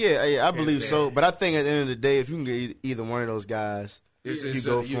 Hands down. Yeah, I believe so. But I think at the end of the day, if you can get either one of those guys, you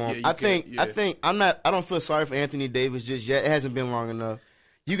go for him. I think I don't feel sorry for Anthony Davis just yet. It hasn't been long enough.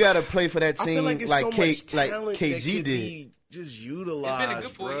 You got to play for that team like KG did. Just utilized. It's been a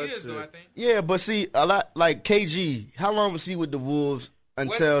good 4 years, though, I think. Yeah, but see, a lot like KG. How long was he with the Wolves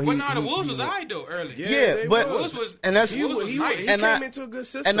until the Wolves was alright though early. Yeah, but Wolves was nice. He came into a good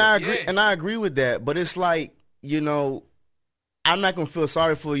system, and I agree. And I agree with that. But it's like, I'm not gonna feel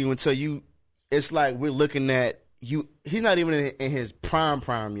sorry for you until you. It's like we're looking at you. He's not even in his prime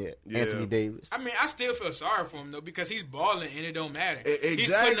yet. Yeah. Anthony Davis. I mean, I still feel sorry for him though because he's balling and it don't matter. Exactly,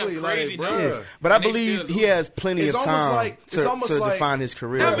 he's putting up crazy numbers. But I believe he has plenty of time to define his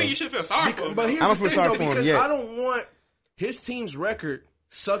career. I mean, you should feel sorry for him. But here's the thing, though, because I don't want his team's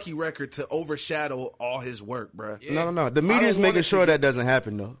sucky record, to overshadow all his work, bro. Yeah. No. The media is making sure that doesn't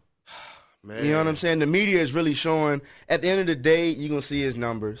happen though. Man. You know what I'm saying? The media is really showing. At the end of the day, you're gonna see his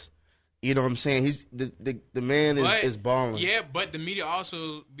numbers. You know what I'm saying? He's the man is balling. Yeah, but the media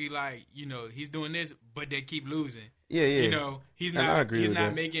also be like, he's doing this, but they keep losing. Yeah. He's not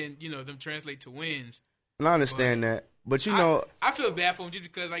making them translate to wins. And I understand that, but I feel bad for him just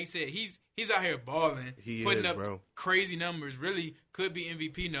because, like you said, he's out here balling, putting up crazy numbers. Really could be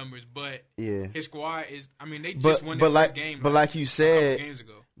MVP numbers, but his squad is. I mean, they just won their first game. But like you said, a couple games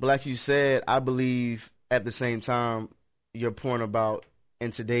ago. But like you said, I believe at the same time your point about. In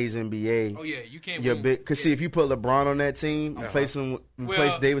today's NBA, you can't. Because see, if you put LeBron on that team, replace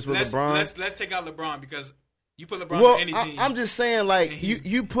Davis with LeBron. Let's take out LeBron because you put LeBron on any team. I'm just saying, like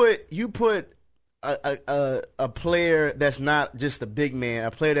you put a player that's not just a big man,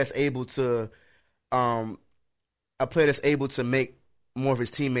 a player that's able to, make more of his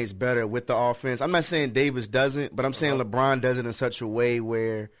teammates better with the offense. I'm not saying Davis doesn't, but I'm saying LeBron does it in such a way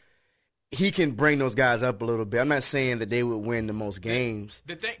where. He can bring those guys up a little bit. I'm not saying that they would win the most games,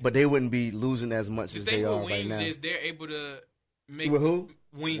 but they wouldn't be losing as much as they are right now. The thing with Wings is they're able to make with who?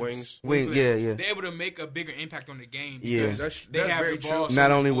 Wings. Yeah. They're able to make a bigger impact on the game because that's have the ball.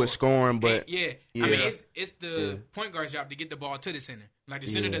 Not only with scoring, but I mean, it's the point guard's job to get the ball to the center. Like the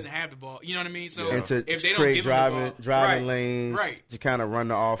center doesn't have the ball. You know what I mean? So if they don't give him the driving lanes, to kind of run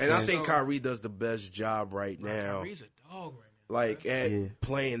the offense. And I think Kyrie does the best job right now. Kyrie's a dog right now. Like at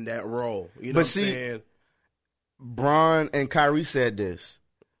playing that role, you know what I'm saying? Bron and Kyrie said this.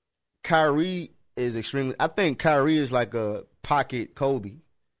 Kyrie is extremely. I think Kyrie is like a pocket Kobe,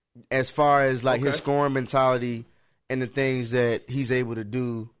 as far as like his scoring mentality and the things that he's able to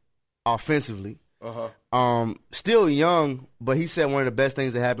do offensively. Still young, but he said one of the best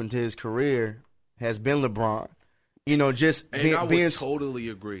things that happened to his career has been LeBron. I would totally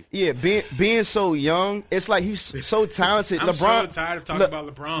agree. Yeah, being so young, it's like he's so talented. I'm so tired of talking about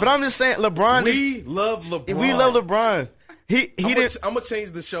LeBron. But I'm just saying, LeBron. We love LeBron. We love LeBron. I'm gonna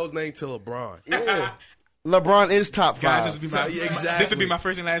change the show's name to LeBron. Yeah. LeBron is top 5. Guys, this would be my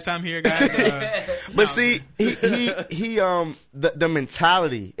first and last time here, guys. But see, he the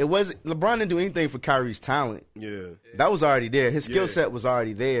mentality. It wasn't LeBron didn't do anything for Kyrie's talent. Yeah, that was already there. His skill set was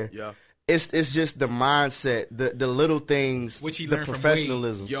already there. Yeah. It's just the mindset, the little things, which he the learned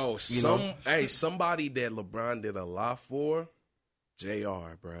professionalism. Yo, somebody that LeBron did a lot for,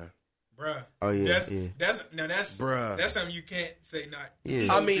 JR, bruh. Oh yeah, that's something you can't say not.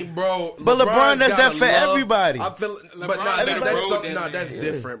 Yeah. I mean, bro, but LeBron does that for everybody. I feel, that's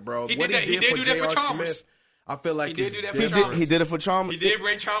different, bro. He did do that for Chalmers. I feel like he did do that for Chalmers. He did it for Chalmers. He did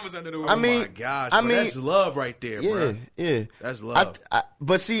bring Chalmers under the wing. Oh my gosh, that's love right there, bro. Yeah, that's love.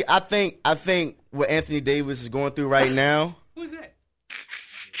 But see, I think what Anthony Davis is going through right now. Who's that?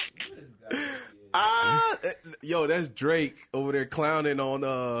 Yo, that's Drake over there clowning on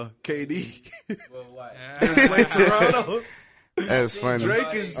KD. Well, why? Play Toronto. That's funny.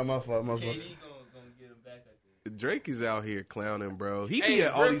 Drake is. My fault. KD gonna get him back. Drake is out here clowning, bro. He be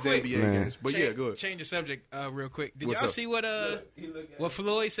at all these NBA games. But yeah, go ahead. Change the subject real quick. Did y'all see what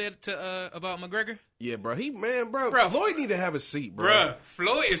Floyd said to about McGregor? Yeah, bro. Floyd need to have a seat, bro. Bruh,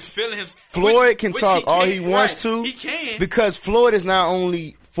 Floyd is feeling his. Floyd can talk all he wants to. He can, because Floyd is not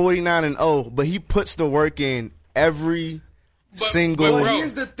only 49-0, but he puts the work in every single. But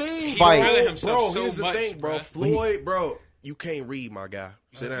here's the thing, fight. Here's the thing, bro. Floyd, bro. You can't read, my guy.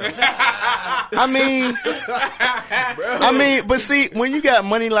 Sit down. I mean, but see, when you got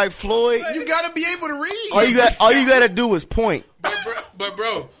money like Floyd, you gotta be able to read. All you gotta do is point. But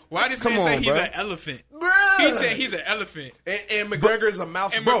bro, why does man say he's an elephant? Bro. He said he's an elephant. And McGregor is a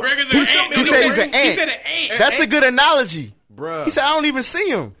mouse. And bro. McGregor's an ant. He said he's an ant. He said an ant. That's a good analogy. Bruh. He said, I don't even see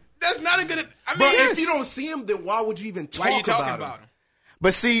him. That's not a good. I mean, bro, if you don't see him, then why would you even talk about him?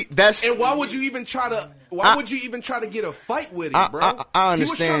 But see, that's and why would you even try to? Why would you even try to get a fight with him, bro? I understand. He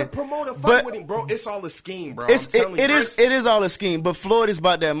was trying to promote a fight with him, bro. It's all a scheme, bro. It is all a scheme. But Floyd is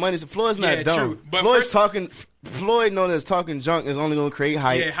about that money. So Floyd's not dumb. True. But Floyd knows that talking junk is only going to create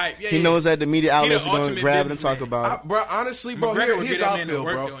hype. Yeah, he knows that the media outlets are going to grab it and talk about it. Bro, honestly, bro, here's how I feel,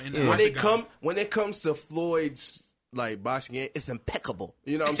 bro. When it comes to Floyd's like boxing game, it's impeccable.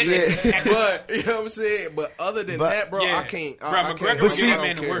 You know what I'm saying? But you know what I'm saying. But other than that, bro, I can't. I can't. But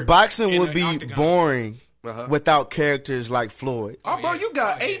see, boxing would be boring without characters like Floyd. Oh, bro, you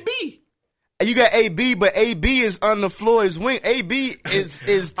got AB. You got AB, but AB is under Floyd's wing. AB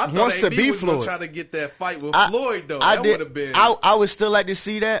is wants to be Floyd. Try to get that fight with Floyd though. That would have been. I would still like to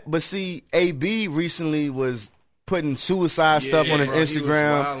see that, but see, AB recently was putting suicide stuff on his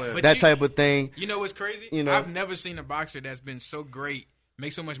Instagram, that type of thing. You know what's crazy? You know, I've never seen a boxer that's been so great,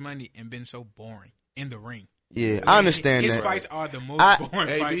 make so much money, and been so boring in the ring. Yeah, I understand his that. His fights are the most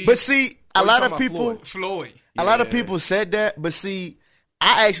boring fights. But see, a lot of people, Floyd. A lot of people said that, but see,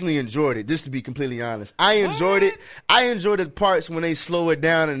 I actually enjoyed it, just to be completely honest. I enjoyed it. I enjoyed the parts when they slow it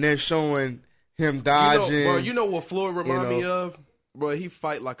down and they're showing him dodging. You know what Floyd remind me of? Bro, he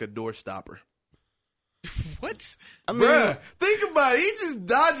fight like a door stopper. What? I mean, bruh, think about it. He just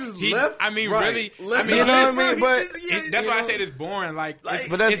dodges left. I mean, right, really. Left, I mean, you know what I mean? But that's why I said it's boring. Like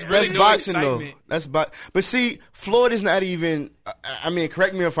but that's really boxing excitement. though. But see, Floyd is not even. I mean,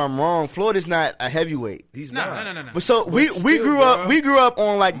 correct me if I'm wrong. Floyd is not a heavyweight. He's not. No. But so we grew up. We grew up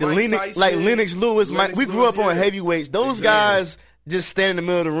on like the Lennox Lewis. We grew up on heavyweights. Those guys just stand in the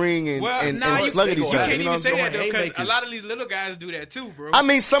middle of the ring and slug at each other. You can't even say that though, because a lot of these little guys do that too, bro. I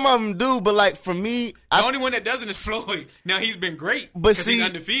mean, some of them do, but like for me, the only one that doesn't is Floyd. Now he's been great, but he's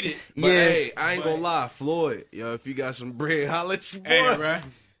undefeated. But hey, I ain't gonna lie, Floyd. Yo, if you got some bread, holla at you, boy. Hey, bro.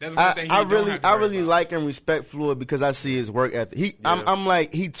 That's one thing I really like and respect Floyd because I see his work ethic. I'm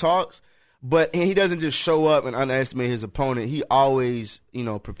like, he talks, but he doesn't just show up and underestimate his opponent. He always,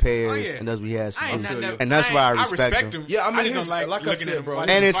 prepares and does what he has to do. And that's why I respect him. Yeah, I mean, I just don't like I said, bro.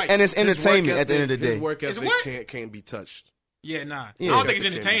 And it's entertainment at the end of the day. His work ethic can't be touched. Yeah, nah. Yeah. I don't think it's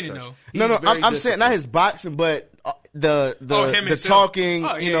entertaining though. No, I'm saying not his boxing, but the talking.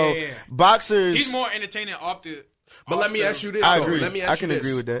 Boxers. He's more entertaining off the. But let me ask you this. I agree. Let me ask you this. I can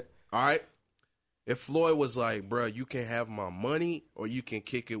agree with that. All right. If Floyd was like, bro, you can have my money or you can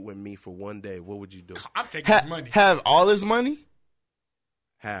kick it with me for one day, what would you do? I'm taking his money. Have all his money?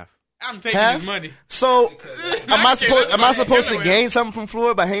 Half. I'm taking his money. So, am I supposed to gain something from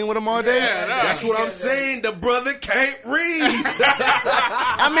Floyd by hanging with him all day? Yeah, no. That's what I'm saying. The brother can't read.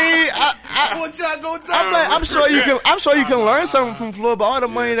 I mean, what y'all gonna talk? I'm sure you can learn something from Floyd, but all the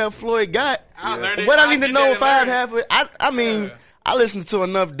money that Floyd got, what I need to know if I had half of it. I mean. I listened to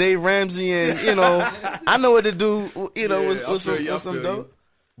enough Dave Ramsey, and I know what to do. With some dope.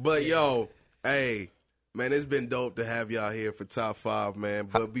 But hey, man, it's been dope to have y'all here for Top 5, man.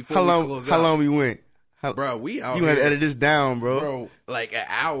 But before how long we went? Bro, we out. You had to edit this down, bro. Like an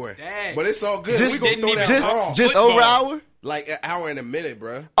hour. Dang. But it's all good. We gonna throw that raw. Just over an hour. Like an hour and a minute,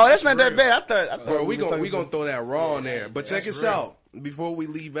 bro. Oh, that's not that bad. I thought bro, we gonna throw that raw in there. But check us out. Before we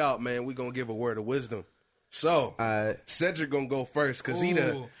leave out, man, we gonna give a word of wisdom. So, Cedric gonna go first because he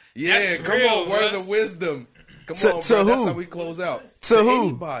come on, word of wisdom. Come on, bro. That's how we close out. To who?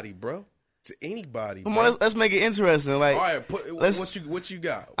 Anybody, bro. To anybody. Come on, let's make it interesting. Like, all right, what you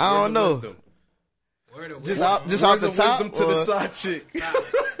got? I don't know. Just off the top. Wisdom to the side chick. To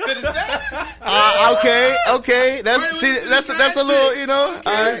the side. Okay. That's a little,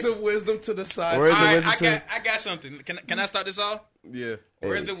 Words of wisdom to the side. Chick. I got something. Can I start this off? Yeah.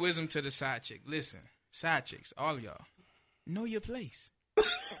 Words of wisdom to the side chick. Listen. Side chicks, all of y'all, know your place.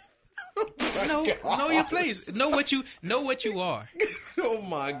 know your place. Know what you are. Oh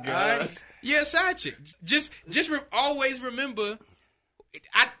my gosh. Right? Yeah, side chick. Just always remember.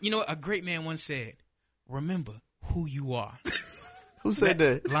 A great man once said, "Remember who you are." Who said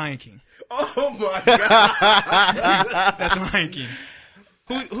that? Lion King. Oh my god. That's Lion King.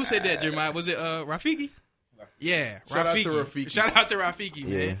 Who said that, Jeremiah? Was it Rafiki? Yeah, Shout out to Rafiki. Shout out to Rafiki,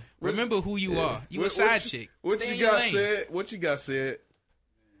 man. Remember who you are. You a side chick. What you got said? What you got said?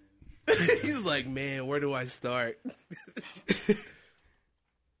 He's like, man, where do I start?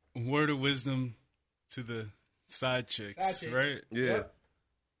 Word of wisdom to the side chicks, right? Yeah.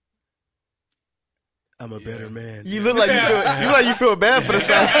 I'm a better man. You look like you feel bad for the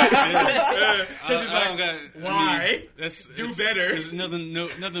side chick. Why? Do better. There's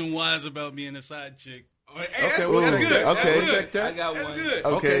nothing wise about being a side chick. That's good. Okay, I got one. Good.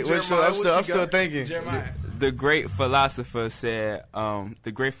 Okay, I'm still thinking. Jeremiah. The great philosopher said,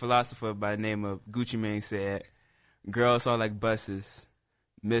 the great philosopher by the name of Gucci Mane said, girls are like buses.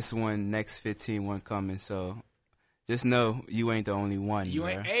 Miss one, next 15 one coming. So just know you ain't the only one. You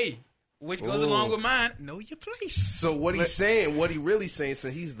ain't, which goes along with mine. Know your place. So what he's saying, what he really saying, so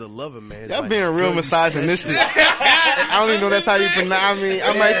he's the lover man. Y'all being real misogynistic. I don't even know that's how you pronounce. I mean,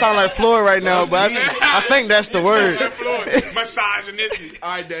 I might sound like Floyd right now, but I think that's the word. Misogynistic. All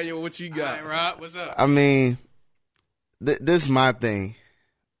right, Daniel, what you got? All right, Rob, what's up? I mean, this is my thing.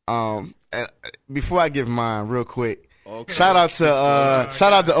 Before I give mine, real quick, shout out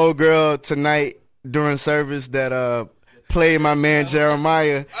to old girl tonight during service that played my man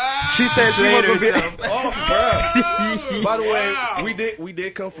Jeremiah. She said she was gonna be. By the way, we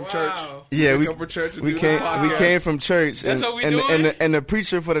did come from church. Yeah, we come from church. We came from church. That's what we doing. And the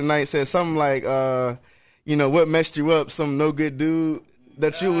preacher for the night said something like, what messed you up? Some no good dude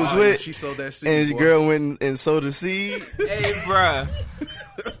that you was with. She sowed that seed. And his girl went and sowed the seed. Hey, bruh.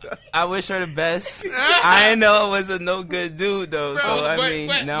 I wish her the best. I didn't know it was a no good dude though. Bro, so I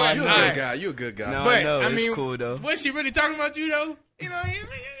now I you're know. a good guy. You're a good guy. No, But, I know. I It's mean, cool though. Was she really talking about you though? You know,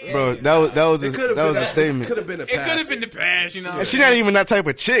 Bro, that was a statement. It could have been a pass. It could have been the past, you know. And she's not even that type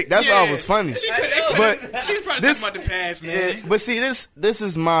of chick. That's why it was funny. She was probably talking about the past, man. But see, this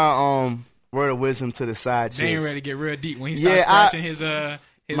is my word of wisdom to the side chicks. They ain't ready to get real deep when he starts scratching his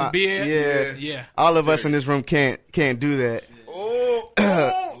beard. Yeah. All of us in this room can't do that.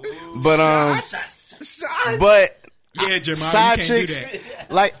 But yeah, Jamal, side you can't chicks, do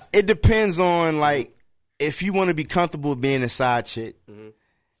that. like it depends on like if you want to be comfortable being a side chick,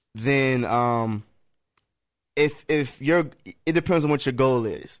 then it depends on what your goal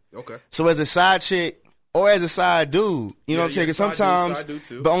is. Okay. So as a side chick or as a side dude, you know what I'm saying? 'Cause sometimes,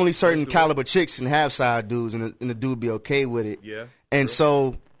 but only certain caliber chicks can have side dudes, and the dude be okay with it. Yeah. And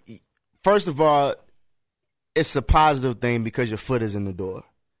so, first of all, it's a positive thing because your foot is in the door.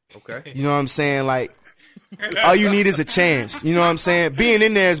 Okay. You know what I'm saying? Like, all you need is a chance. You know what I'm saying? Being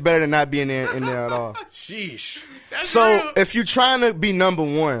in there is better than not being in there at all. Sheesh. So if you're trying to be number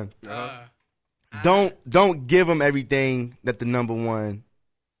one, don't give them everything that the number one,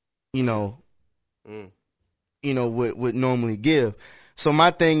 would normally give. So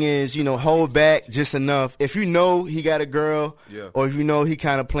my thing is, hold back just enough. If you know he got a girl, or if you know he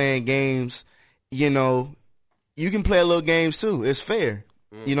kind of playing games, you can play a little games too. It's fair.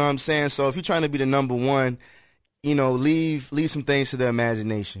 You know what I'm saying? So if you're trying to be the number one, leave some things to the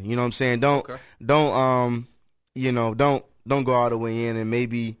imagination. You know what I'm saying? Don't go all the way in, and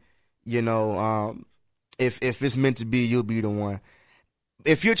maybe, if it's meant to be, you'll be the one.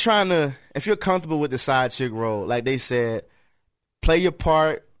 If you're comfortable with the side chick role, like they said, play your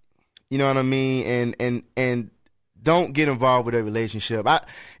part, you know what I mean? And don't get involved with a relationship.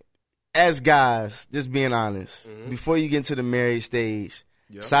 As guys, just being honest, before you get into the marriage stage,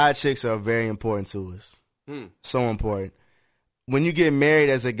 side chicks are very important to us. So important. When you get married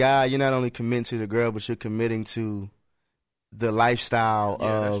as a guy, you're not only committing to the girl, but you're committing to the lifestyle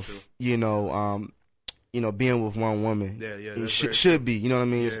of, being with one woman. Yeah. Should be, you know what I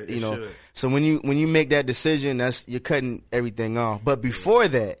mean? Should. So when you make that decision, you're cutting everything off. But before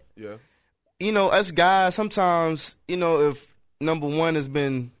that, us guys, sometimes, if number one has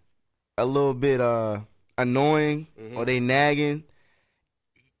been a little bit annoying or they nagging,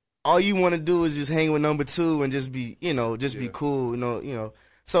 all you want to do is just hang with number two and just be, be cool,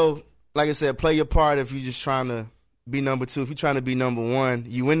 So, like I said, play your part if you're just trying to be number two. If you're trying to be number one,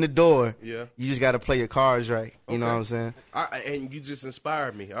 you in the door. Yeah. You just got to play your cards right. You know what I'm saying? And you just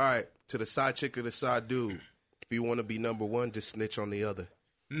inspired me. All right, to the side chick or the side dude, if you want to be number one, just snitch on the other.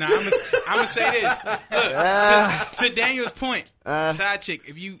 Nah, I'm gonna say this. Look, to Daniel's point, side chick.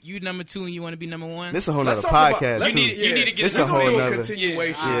 If you number two and you want to be number one, this is a whole nother podcast. You need to get this a whole nother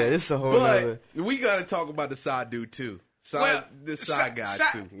continuation. Yeah, this is a whole nother. We got to talk about the side dude too. Side guy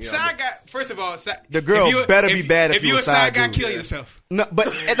too. Side guy. First of all, the girl better be bad if you're a side guy. dude. Kill yourself. No, but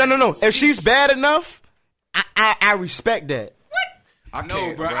no. If she's bad enough, I respect that.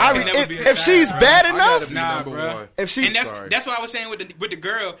 No, bro. If she's bad enough, nah, bro. If she, and that's what I was saying with the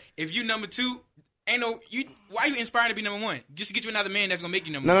girl. If you number two, why are you inspiring to be number one? Just to get you another man that's gonna make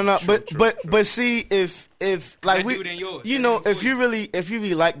you number one. No. But see, if like if you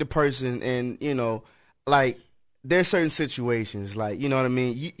really like the person, and like there's certain situations, like you know what I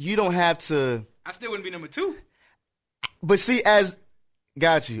mean. You don't have to. I still wouldn't be number two. But see, as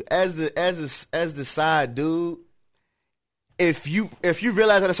the side dude. If you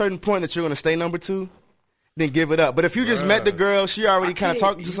realize at a certain point that you're gonna stay number two, then give it up. But if you just met the girl, she already kind of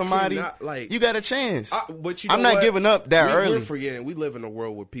talking to somebody, you got a chance. But I'm not giving up that early. We're forgetting we live in a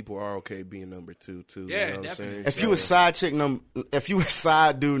world where people are okay being number two too. Yeah, you know definitely. If you a side chick if you a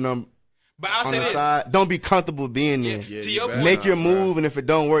side dude but I'll on say the this. side, don't be comfortable being there. Yeah, to your point, make your move, and if it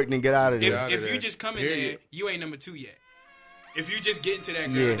don't work, then get out of there. If you just come in there, you ain't number two yet. If you just get into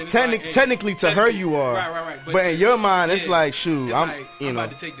that girl, yeah. then it's technically to her you are. Right. But in your mind, it's like, shoot, I'm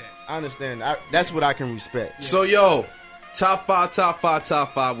about to take that. I understand. That's what I can respect. Yeah. So, top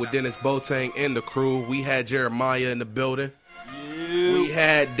five with Dennis Boateng and the crew. We had Jeremiah in the building. We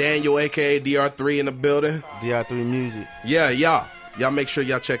had Daniel, a.k.a. DR3, in the building. DR3 Music. Yeah, y'all make sure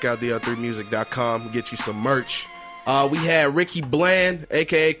y'all check out dr3music.com. Get you some merch. We had Ricky Bland,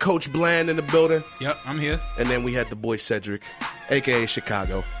 a.k.a. Coach Bland, in the building. Yep, I'm here. And then we had the boy Cedric, a.k.a.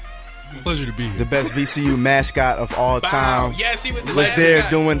 Chicago. Pleasure to be here. The best VCU mascot of all time. Yes, he was the was there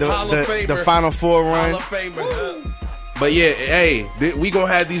doing the Final Four run. Hall of Famer. But yeah, hey, we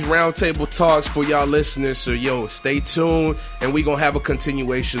gonna have these roundtable talks for y'all listeners, so yo, stay tuned, and we gonna have a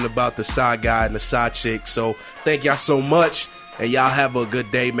continuation about the side guy and the side chick. So thank y'all so much, and y'all have a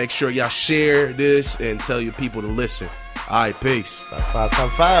good day. Make sure y'all share this and tell your people to listen. All right, peace. Top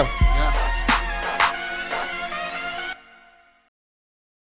five.